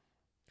no.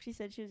 She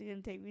said she was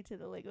going to take me to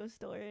the Lego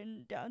store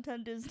in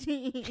downtown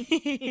Disney.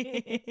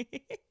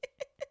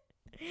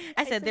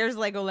 I said, there's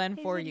Legoland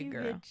 "Hey, for said, you,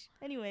 girl. bitch."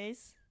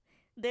 Anyways,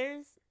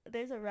 there's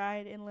a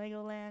ride in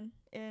Legoland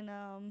in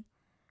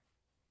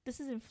this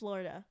is in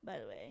Florida, by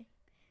the way.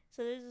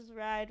 So there's this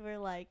ride where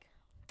like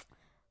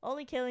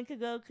only Kaylin could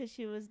go because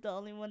she was the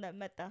only one that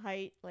met the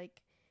height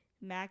like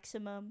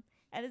maximum,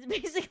 and it's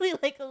basically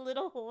like a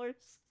little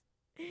horse.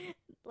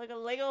 Like a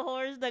Lego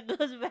horse that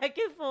goes back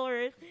and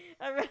forth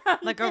around.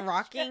 Like a the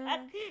rocking- track.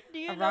 Do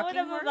you a know what rocking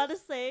I'm about to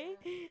horse? say?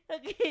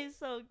 Okay,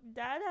 so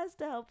Dad has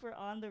to help her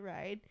on the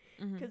ride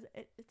Mhm. because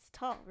it's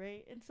tall,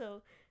 right? And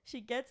so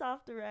she gets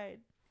off the ride,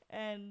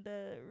 and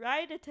the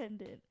ride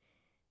attendant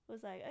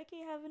was like, "Okay,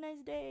 have a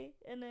nice day."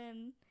 And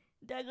then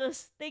Dad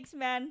goes, "Thanks,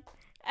 man."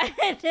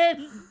 And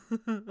then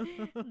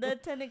the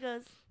attendant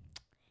goes,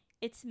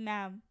 "It's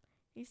ma'am."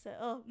 He said,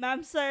 "Oh,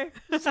 ma'am, sir."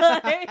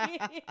 Sorry.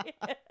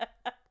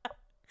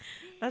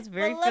 That's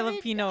very But let me-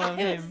 Filipino of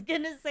I was him.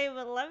 gonna say,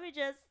 but let me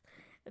just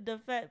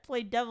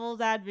play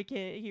devil's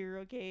advocate here,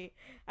 okay?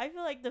 I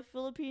feel like the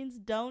Philippines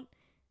don't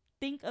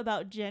think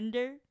about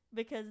gender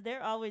because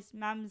they're always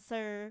ma'am,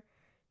 sir,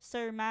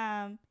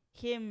 ma'am,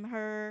 him,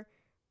 her.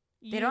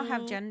 They don't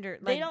have you. gender.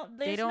 They Like, don't-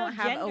 they there's don't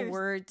no have a genders.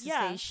 word to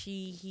Yeah. say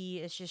she, he.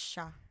 It's just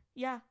sha.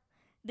 Yeah,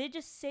 they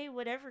just say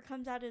whatever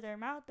comes out of their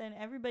mouth, and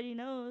everybody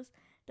knows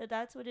that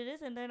that's what it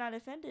is, and they're not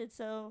offended.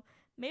 So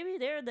maybe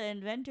they're the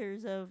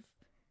inventors of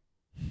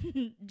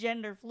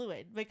gender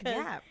fluid because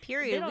Yeah,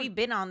 period. don't- We've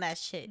been on that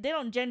shit. they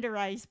don't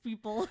genderize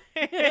people.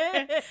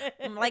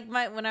 Like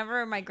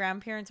whenever my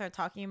grandparents are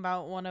talking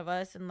about one of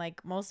us, and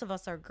like most of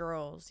us are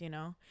girls, you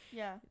know,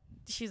 Yeah.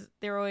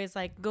 they're always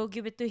like, go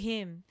give it to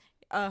him,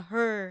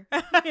 her.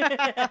 I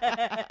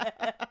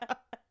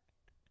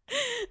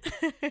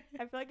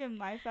feel like in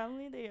my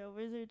family, they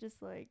always are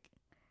just like,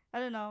 I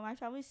don't know. My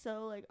family's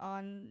so like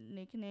on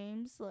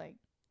nicknames, like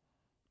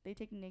they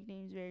take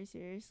nicknames very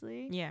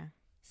seriously. Yeah.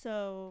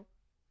 So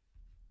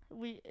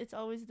it's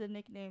always the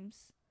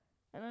nicknames.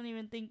 I don't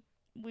even think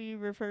we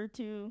refer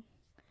to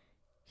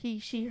he,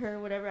 she, her,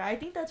 whatever. I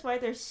think that's why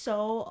they're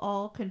so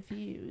all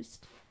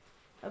confused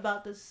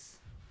about this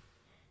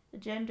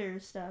gender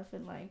stuff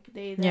and like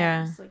they them.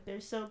 Yeah. Like they're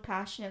so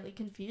passionately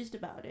confused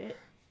about it.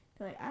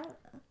 They're like,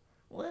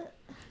 What?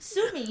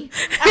 Sue me.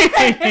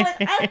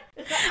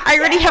 I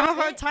already have a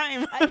hard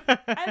time. I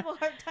have a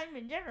hard time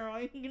in general.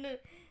 Are you gonna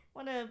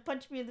want to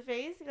punch me in the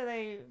face because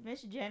I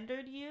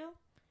misgendered you?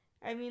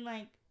 I mean,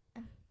 like,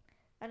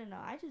 I don't know.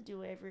 I just do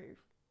whatever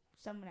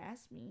someone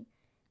asks me.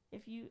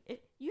 If you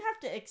have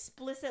to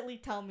explicitly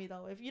tell me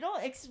though. If you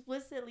don't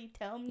explicitly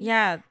tell me,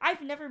 Yeah.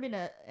 I've never been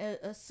a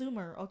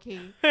assumer. Okay,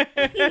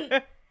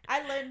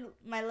 I learned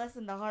my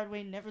lesson the hard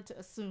way, never to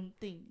assume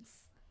things.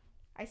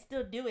 I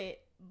still do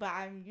it, but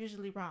I'm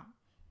usually wrong.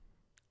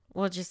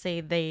 We'll just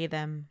say they,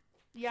 them.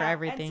 Yeah, for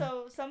everything. And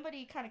so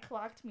somebody kind of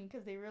clocked me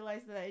because they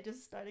realized that I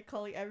just started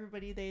calling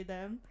everybody they,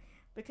 them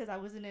because I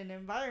was in an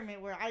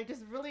environment where I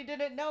just really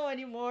didn't know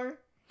anymore.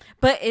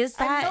 But is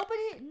that...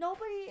 And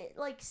nobody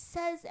like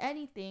says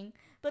anything,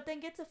 but then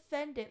gets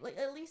offended. Like,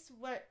 at least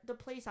what the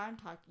place I'm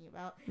talking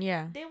about.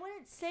 Yeah. They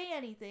wouldn't say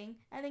anything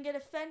and then get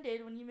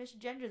offended when you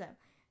misgender them.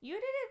 You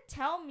didn't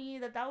tell me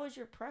that was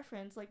your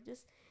preference. Like,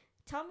 just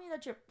tell me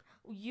that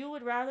you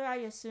would rather I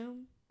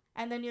assume,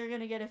 and then you're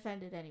gonna get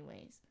offended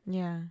anyways.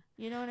 Yeah.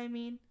 You know what I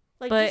mean?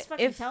 Like, but just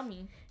fucking tell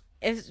me.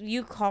 If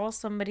you call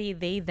somebody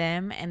they,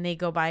 them, and they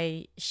go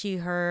by she,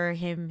 her,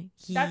 him,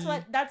 he... That's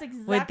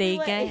exactly would they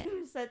what get,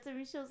 Amy said to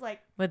me. She was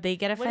like, would they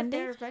get offended?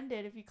 What if they're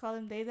offended if you call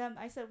them they, them?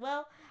 I said,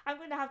 well, I'm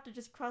going to have to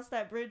just cross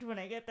that bridge when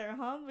I get there,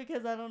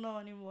 because I don't know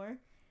anymore.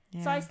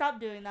 Yeah. So I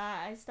stopped doing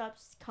that. I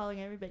stopped calling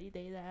everybody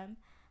they, them.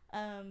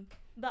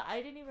 But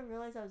I didn't even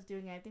realize I was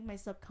doing it. I think my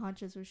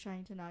subconscious was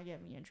trying to not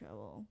get me in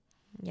trouble.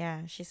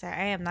 Yeah, she said,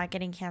 I am not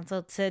getting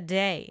canceled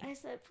today. I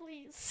said,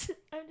 please.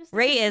 I'm just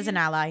Ray confused. is an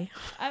ally.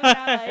 I'm an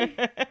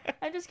ally.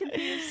 I'm just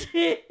confused.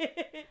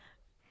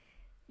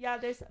 Yeah,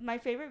 there's my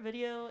favorite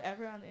video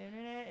ever on the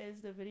internet is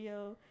the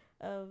video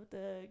of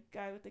the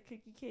guy with the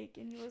cookie cake,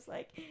 and he was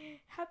like,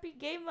 happy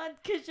gay month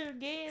because you're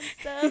gay and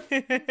stuff.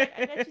 He's like,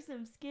 I got you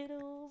some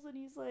Skittles, and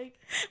he's like,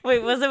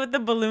 wait, was it with the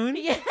balloon?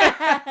 Yeah.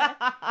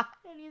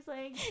 And he's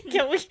like,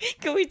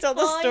 can we tell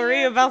the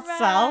story about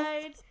Sal?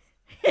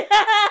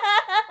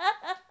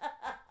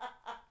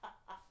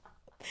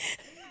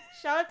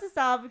 Shout out to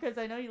Sal because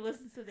I know he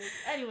listens to this.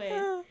 Anyway,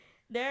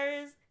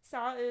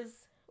 Sal is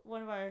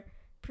one of our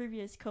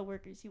previous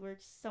co-workers. He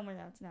works somewhere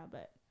else now,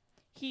 but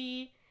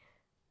he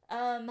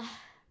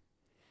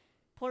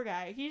poor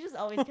guy. He's just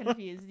always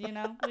confused, you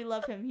know? We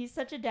love him. He's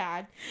such a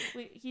dad.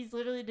 He's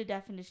literally the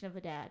definition of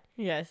a dad.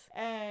 Yes.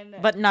 And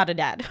but not a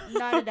dad.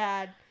 Not a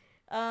dad.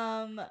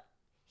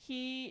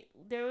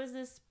 There was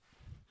this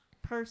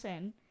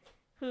person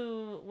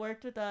who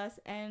worked with us,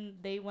 and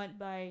they went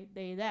by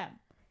they, them.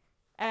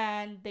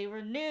 And they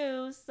were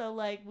new, so,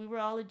 like, we were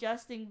all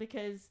adjusting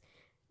because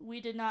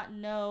we did not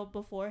know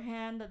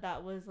beforehand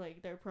that was,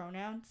 like, their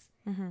pronouns.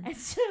 Mm-hmm. And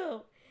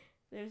so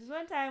there's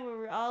one time where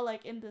we're all,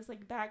 like, in this,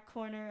 like, back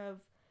corner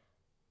of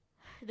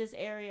this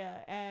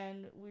area,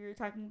 and we were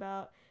talking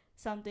about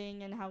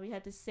something and how we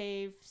had to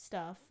save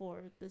stuff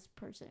for this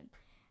person.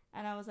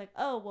 And I was like,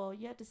 oh, well,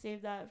 you have to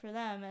save that for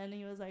them. And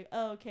he was like,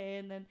 oh, okay.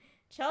 And then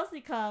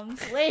Chelsea comes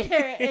later,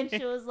 and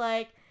she was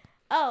like,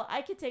 oh,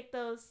 I could take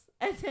those.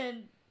 And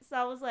then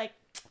Sal was like,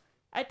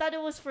 I thought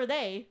it was for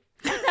they.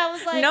 And I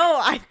was like, no,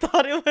 I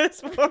thought it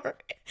was for...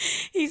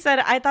 He said,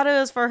 I thought it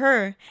was for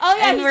her. Oh,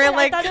 yeah, and he we're said,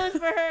 like... I thought it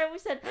was for her. And we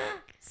said,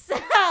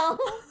 Sal.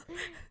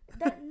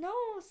 No,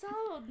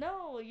 Sal,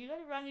 no, you got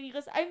it wrong. And he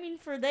goes, I mean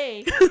for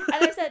they. And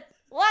I said,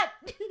 what?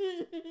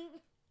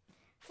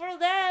 For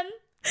them.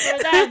 For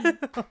them.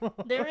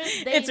 There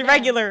is they, it's them.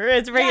 regular.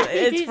 It's regular.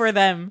 Yeah, it's for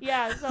them.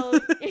 Yeah, so...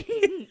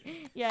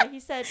 Yeah, he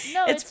said,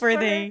 no, it's for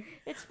they. Her.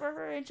 It's for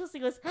her. And Chelsea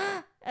goes,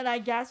 and I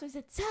gasped. I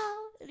said, Sal.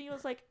 And he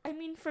was like, I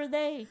mean for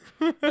they.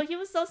 But he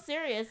was so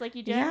serious. Like,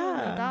 he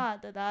genuinely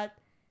thought that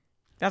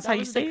that's how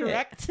you say it.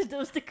 That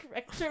was the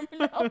correct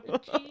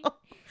terminology.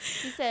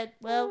 He said,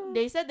 well,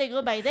 they said they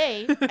go by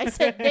they. I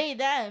said they,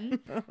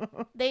 them.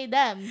 They,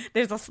 them.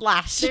 There's a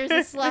slash. There's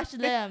a slash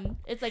them.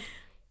 It's like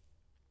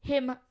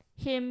him,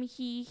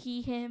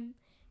 he, him,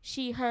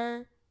 she,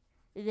 her,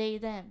 they,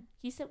 them.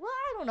 He said, well,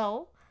 I don't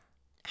know.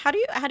 How do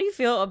you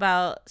feel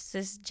about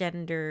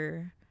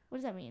cisgender? What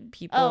does that mean?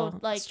 People,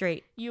 like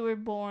straight. You were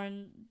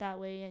born that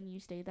way and you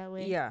stayed that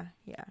way. Yeah.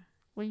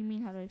 What do you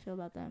mean? How do I feel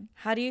about them?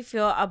 How do you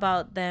feel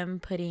about them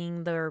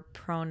putting their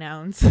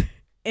pronouns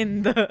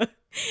in their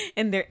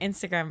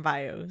Instagram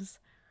bios?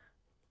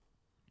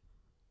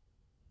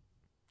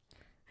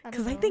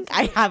 Because I think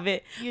I have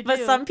it, but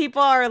some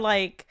people are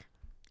like,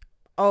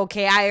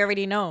 okay, I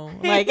already know,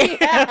 like,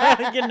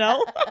 you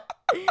know.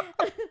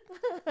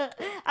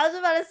 I was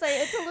about to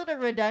say it's a little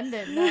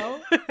redundant,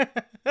 no?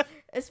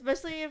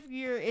 Especially if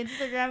your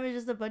Instagram is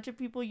just a bunch of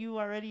people you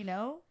already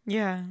know.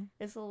 Yeah.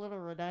 It's a little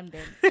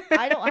redundant.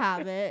 I don't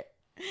have it.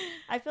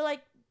 I feel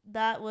like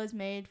that was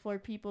made for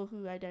people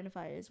who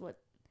identify as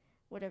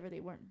whatever they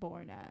weren't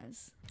born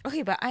as.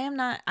 Okay, but I'm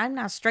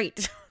not straight.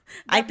 Yeah,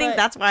 I think but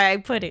that's why I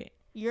put it.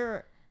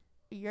 You're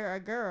a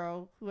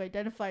girl who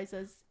identifies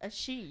as a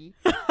she.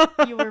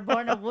 You were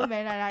born a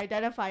woman and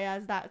identify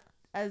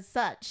as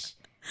such.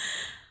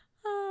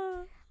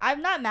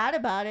 I'm not mad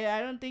about it.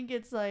 I don't think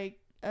it's like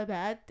a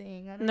bad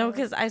thing. I don't No, know.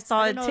 because I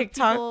saw I a don't know if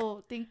TikTok.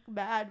 people think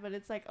bad, but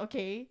it's like,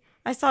 okay.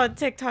 I saw a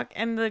TikTok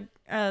and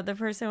the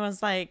person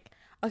was like,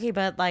 okay,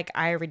 but like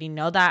I already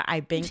know that.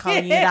 I've been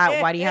calling you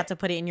that. Why do you have to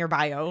put it in your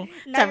bio?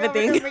 Now Type of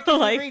you're thing. making me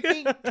Like,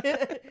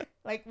 rethink.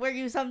 Like, were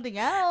you something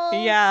else?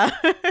 yeah.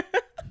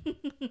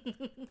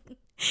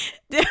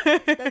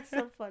 That's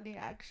so funny,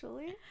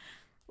 actually.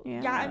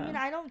 Yeah, I mean,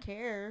 Yeah. I don't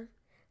care.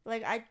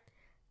 Like,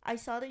 I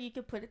saw that you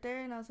could put it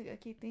there, and I was like,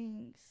 okay,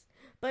 thanks.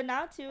 But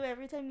now too,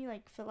 every time you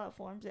like fill out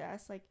forms, it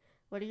asks like,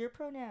 what are your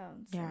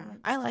pronouns? And Yeah. I'm like,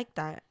 I like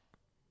that.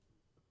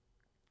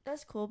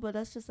 that's cool, but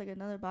that's just like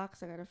another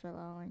box I gotta fill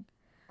out. Like,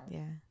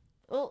 Yeah.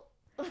 oh,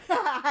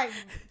 I'm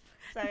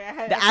sorry,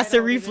 The I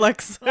acid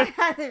reflux. My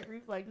acid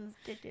reflux is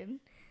kicking.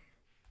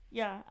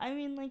 Yeah, I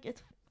mean, like,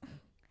 it's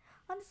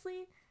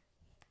honestly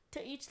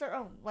to each their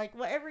own. Like,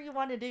 whatever you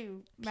want to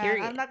do, man.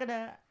 Period. I'm not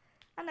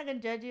gonna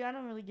judge you. I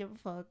don't really give a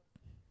fuck.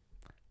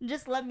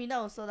 Just let me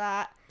know so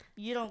that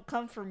you don't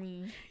come for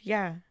me,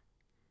 Yeah.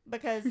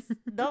 because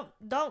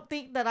don't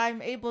think that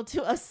I'm able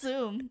to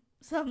assume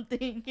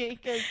something,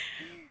 because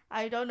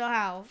I don't know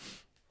how.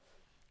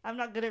 I'm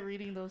not good at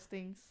reading those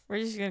things. We're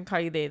just going to call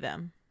you they,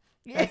 them.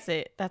 Yeah, That's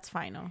it. That's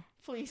final.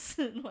 please.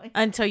 Like,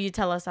 Until you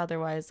tell us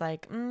otherwise.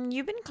 Like,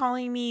 you've been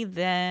calling me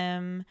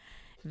them,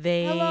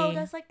 they. hello,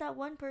 that's like that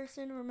one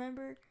person.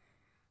 Remember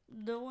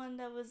the one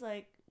that was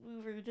like,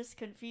 we were just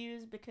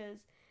confused because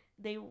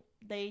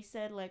they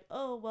said like,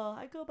 oh well,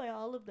 I go by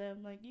all of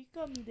them. Like, you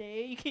call me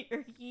they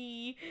or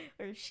he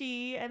or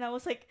she, and I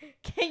was like,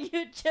 can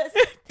you just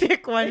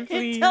Pick one,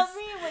 please. tell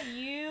me what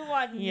you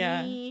want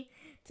Yeah. me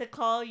to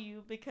call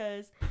you,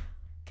 because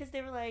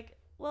they were like,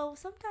 well,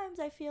 sometimes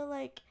I feel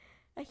like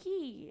a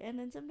he, and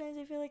then sometimes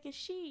I feel like a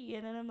she,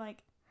 and then I'm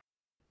like,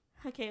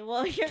 okay,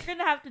 well, you're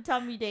gonna have to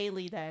tell me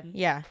daily then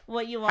Yeah.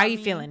 what you want. How you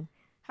feeling?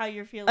 How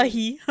you're feeling? A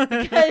he.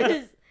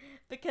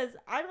 because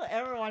I don't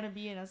ever want to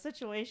be in a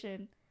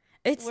situation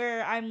It's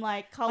where I'm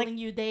like calling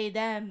you they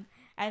them,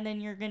 and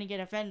then you're gonna get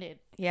offended.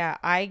 yeah,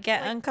 I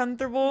get Like,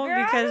 uncomfortable girl,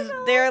 I because don't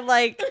know. they're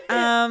like,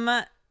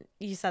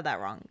 you said that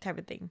wrong type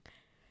of thing.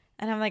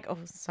 And I'm like, oh,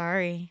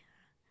 sorry.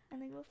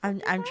 And they go,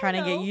 I'm trying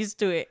to get used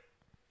to it.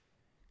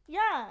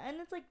 Yeah, and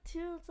it's like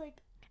too. It's like,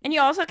 And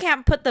you also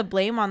can't put the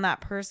blame on that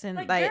person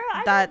Like, that girl, I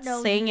don't that's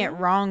know saying you. it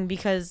wrong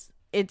because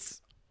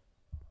it's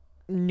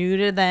new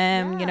to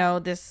them. Yeah. You know,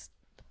 this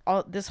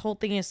whole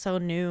thing is so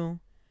new.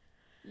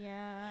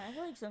 yeah, I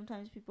feel like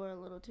sometimes people are a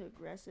little too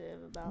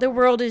aggressive about The like,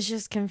 world is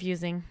just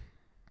confusing,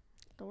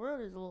 The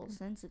world is a little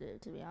sensitive,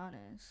 to be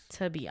honest.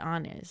 to be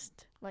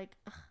honest. Like,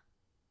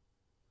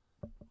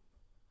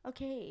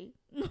 okay,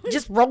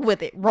 Just roll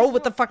with it. Roll Just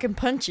with the roll- fucking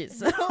punches.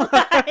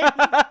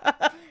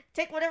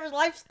 take whatever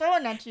life's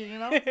throwing at you. You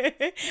know.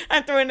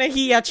 I'm throwing a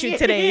he at you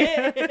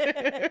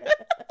today.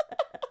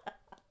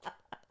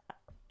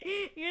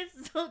 You're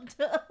so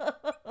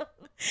dumb.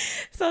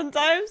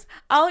 Sometimes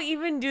I'll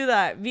even do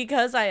that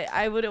because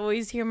I would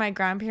always hear my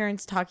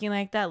grandparents talking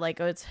like that, like,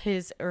 oh, it's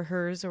his or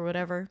hers or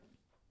whatever.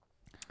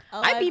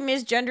 Oh, I'd be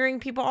misgendering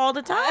people all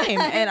the time,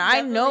 and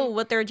I know definitely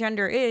what their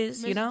gender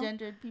is, you know?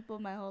 misgendered people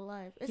my whole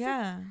life. It's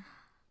Yeah.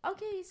 like,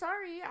 okay,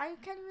 sorry, I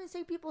can't even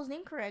say people's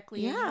name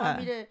correctly. Yeah. You want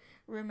me to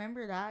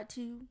remember that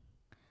too?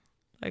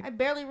 Like- I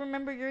barely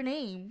remember your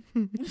name.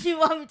 You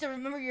want me to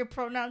remember your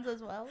pronouns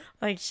as well?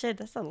 Like, shit,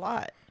 that's a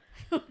lot.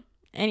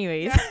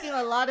 Anyways. You're asking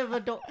a lot of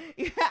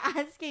You're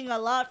asking a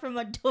lot from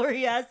a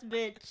Dory ass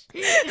bitch.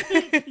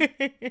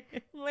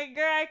 Like,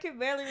 girl, I can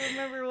barely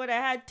remember what I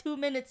had 2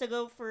 minutes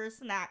ago for a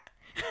snack.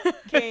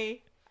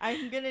 Okay,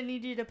 I'm gonna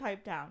need you to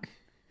pipe down.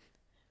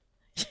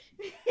 I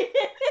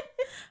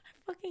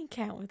fucking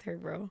can't with her,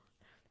 bro.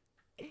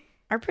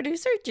 Our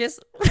producer just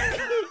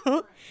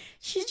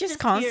she's just just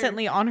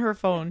constantly on her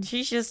phone.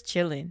 She's just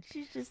chilling.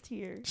 She's just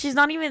here. She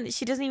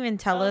doesn't even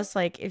tell Oh. us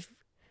like if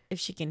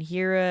she can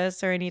hear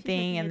us or She's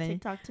anything, making and a then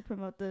TikTok to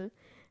promote the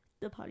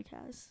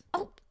podcast.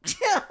 Oh.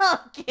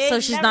 Okay, so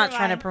she's never not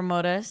trying to mind.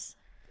 promote us.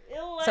 Ew,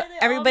 why So are they all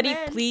everybody,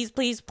 men?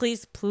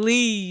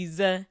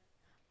 please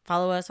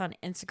follow us on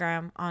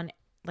Instagram, on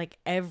like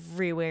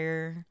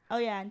everywhere, Oh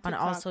yeah, and on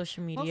TikTok. all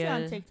social Mostly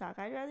on media. TikTok.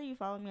 I'd rather you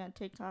follow me on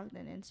TikTok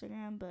than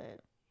Instagram, but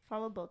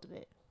follow both of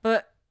it.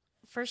 But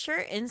for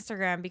sure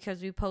Instagram,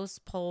 because we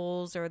post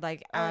polls or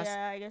like Oh ask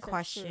yeah, I guess that's true.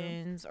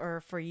 questions,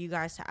 or for you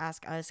guys to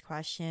ask us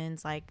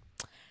questions, like,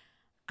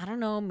 I don't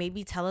know,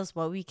 maybe tell us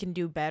what we can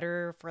do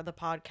better for the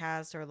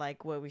podcast, or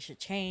like what we should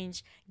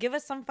change. Give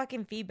us some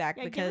fucking feedback,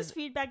 Yeah, give us because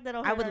feedback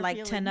that'll I hurt would our like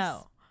to feelings.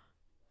 know.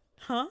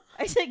 Huh?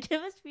 I said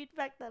give us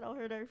feedback that'll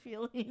hurt our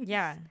feelings.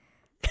 Yeah.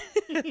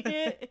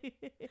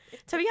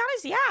 To be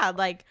honest, yeah,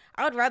 like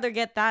I would rather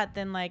get that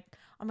than like,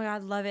 oh my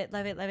god, love it.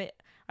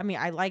 I mean,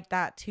 I like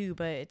that too,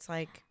 but it's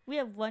like, We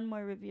have one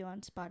more review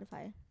on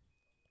Spotify.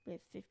 We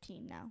have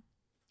 15 now.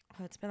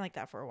 oh, it's been like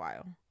that for a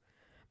while.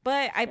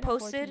 But I been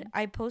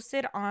at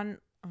posted on,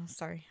 oh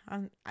sorry,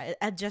 I'm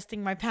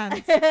adjusting my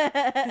pants.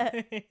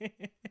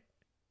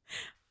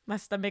 My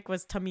stomach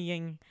was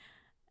tummying.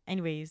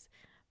 Anyways,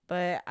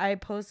 but I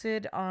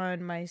posted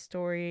on my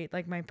story,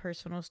 like my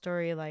personal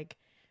story, like,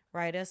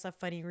 write us a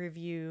funny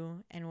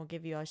review and we'll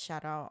give you a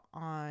shout out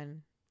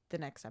on the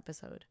next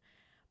episode.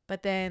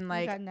 But then, You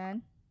like, got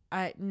none.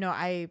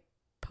 I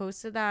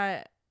posted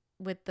that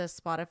with the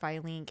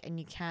Spotify link, and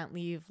you can't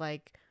leave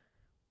like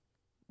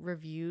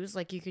reviews.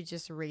 Like, you could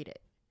just rate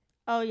it.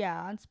 Oh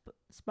yeah, on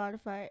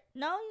Spotify.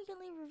 No, you can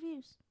leave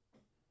reviews.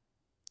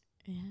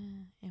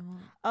 Yeah, it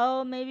won't.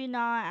 Oh, maybe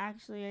not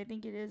actually. I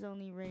think it is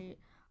only rate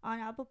on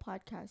Apple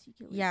Podcasts. You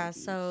can leave Yeah,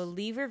 reviews. so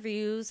leave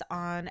reviews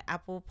on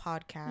Apple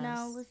Podcasts.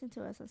 No, listen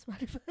to us on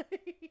Spotify.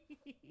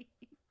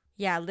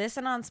 Yeah,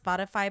 listen on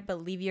Spotify,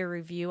 but leave your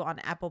review on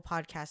Apple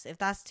Podcasts. If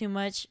that's too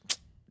much,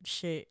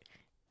 shit.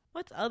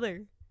 What's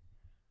other?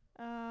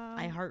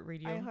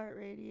 iHeartRadio.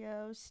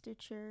 iHeartRadio,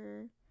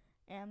 Stitcher,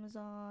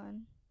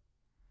 Amazon,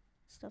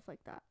 stuff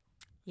like that.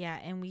 Yeah,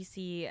 and we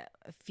see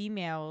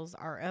females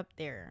are up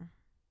there.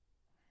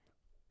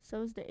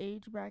 So is the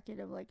age bracket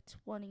of like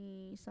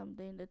 20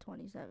 something to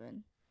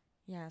 27.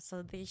 Yeah,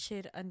 so they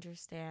should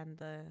understand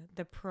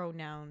the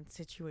pronoun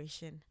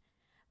situation.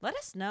 Let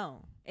us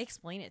know.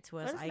 Explain it to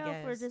us, Let us I know guess.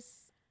 if we're just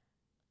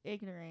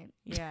ignorant.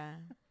 Yeah.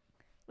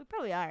 We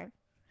probably are.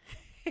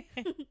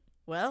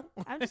 Well,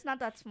 I'm just not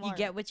that smart. you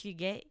get what you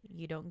get.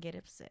 You don't get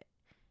upset.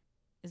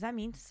 Is that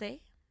mean to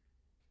say?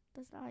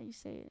 That's not how you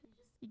say it.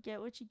 You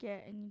get what you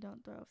get and you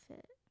don't throw a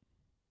fit.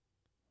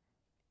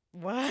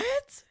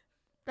 What?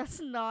 That's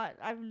not.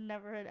 I've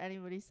never heard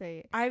anybody say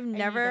it. I've you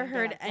never don't get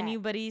heard upset.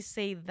 anybody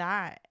say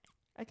that.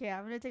 Okay,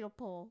 I'm gonna take a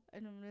poll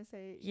and I'm gonna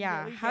say. You Yeah,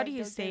 get what you how get, do you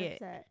don't say get it?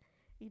 upset.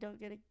 You don't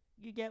get it.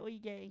 You get what you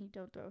get and you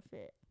don't throw a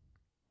fit.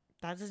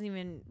 That doesn't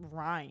even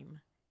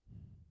rhyme.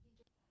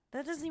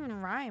 That doesn't even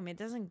rhyme. It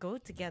doesn't go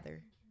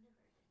together.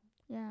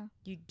 Yeah.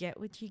 You get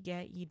what you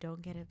get. You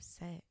don't get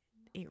upset.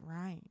 It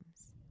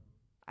rhymes.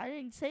 I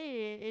didn't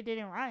say it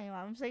didn't rhyme.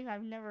 I'm saying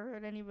I've never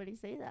heard anybody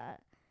say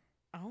that.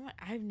 Oh,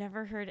 I've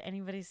never heard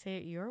anybody say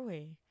it your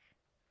way.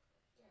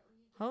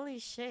 Holy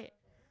shit.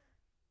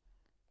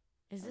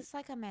 Is this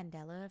like a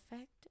Mandela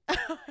effect?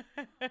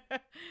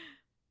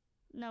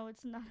 No,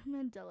 it's not a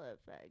Mandela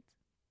effect.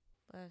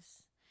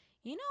 Bless.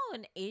 You know,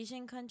 in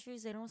Asian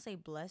countries, they don't say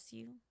bless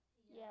you.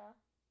 Yeah.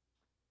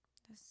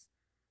 That's,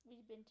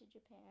 We've been to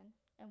Japan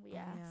and we oh,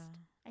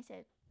 asked.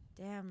 yeah.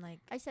 Damn, like,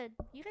 I said,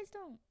 you guys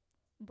don't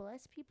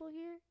bless people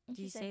here? And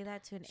do you say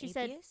that to an she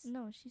atheist?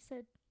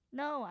 said,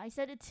 no, I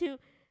said it to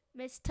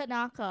Miss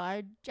Tanaka,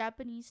 our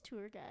Japanese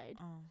tour guide.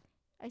 Oh.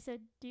 I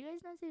said, do you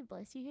guys not say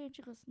bless you here? And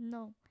she goes,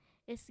 no,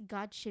 it's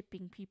God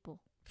shipping people.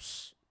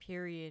 Psh,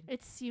 period.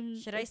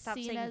 Should I it's stop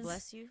seen saying as,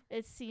 bless you?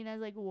 It's seen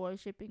as like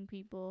worshipping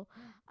people.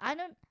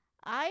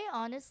 I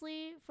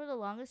honestly, for the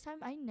longest time,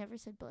 I never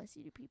said bless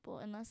you to people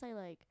unless I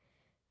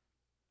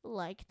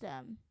like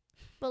them.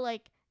 But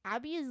like,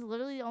 Abby is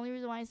literally the only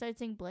reason why I started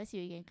saying bless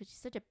you again, because she's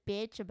such a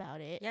bitch about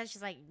it. Yeah,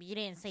 she's like, you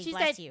didn't say She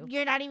bless said, you.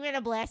 you're not even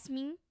gonna bless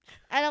me?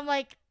 And I'm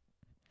like,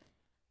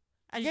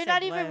 I just you're said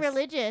not even bless.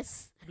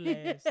 religious.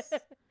 Bless.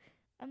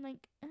 I'm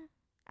like,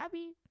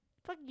 Abby,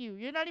 fuck you.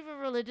 You're not even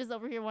religious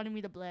over here wanting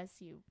me to bless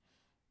you.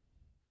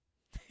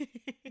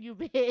 You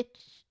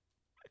bitch.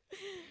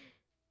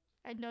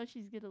 I know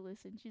she's gonna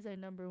listen. She's our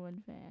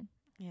 #1 fan.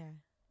 Yeah.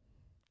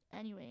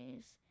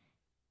 Anyways,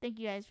 thank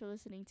you guys for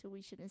listening to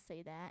We Shouldn't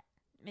Say That.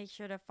 Make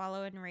sure to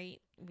follow and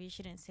rate We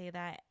Shouldn't Say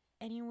That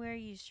anywhere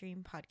you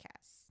stream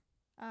podcasts.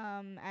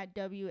 At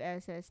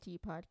WSST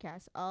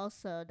Podcast.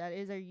 Also, that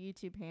is our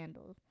YouTube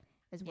handle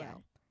as well. Yeah.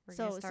 We're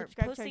So gonna start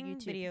subscribe to our posting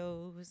YouTube.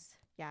 videos.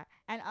 Yeah.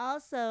 And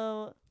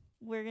also,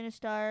 we're going to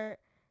start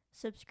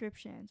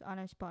subscriptions on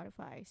our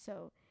Spotify.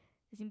 So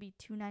it's going to be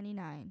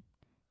 $2.99.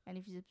 And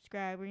if you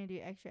subscribe, we're going to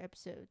do extra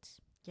episodes.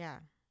 Yeah.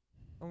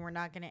 And we're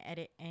not gonna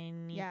edit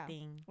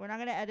anything. We're not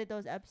going to edit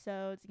those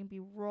episodes. It's going to be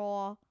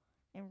raw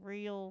and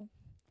real.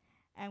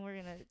 And we're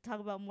going to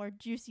talk about more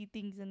juicy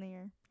things in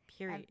there.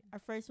 Period. And our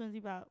first one's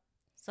about...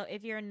 So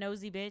if you're a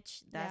nosy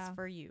bitch, that's Yeah.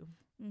 for you.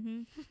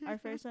 Our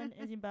first one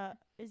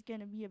is going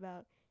to be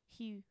about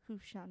he who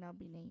shall not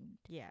be named.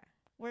 Yeah.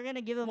 We're going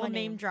to give him We'll a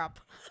name name. drop.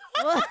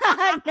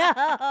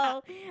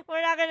 No,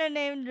 we're not gonna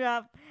name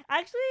drop.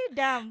 Actually,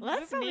 damn.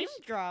 Let's name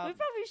drop. We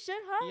probably should,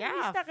 huh? Yeah,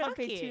 He's not gonna fuck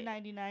pay it.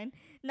 $2.99.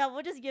 No,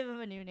 we'll just give him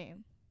a new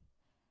name.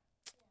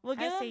 We'll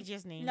I give say him.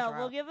 just name No, drop.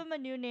 we'll give him a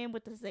new name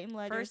with the same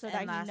letter First so and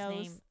that last he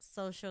knows. name,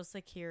 social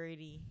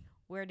security.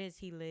 Where does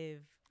he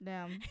live?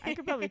 Damn, I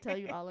could probably tell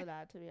you all of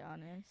that, to be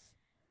honest.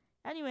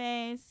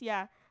 Anyways,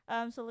 yeah.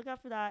 So look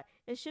out for that.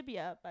 It should be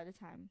up by the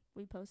time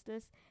we post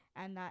this,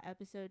 and that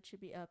episode should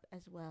be up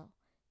as well.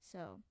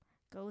 So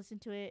go listen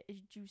to it. It's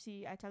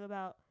juicy. I talk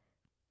about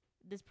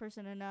this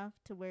person enough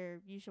to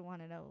where you should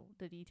want to know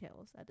the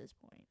details at this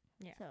point.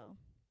 Yeah. So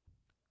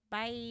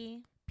Bye.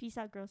 peace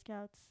out, Girl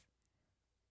Scouts.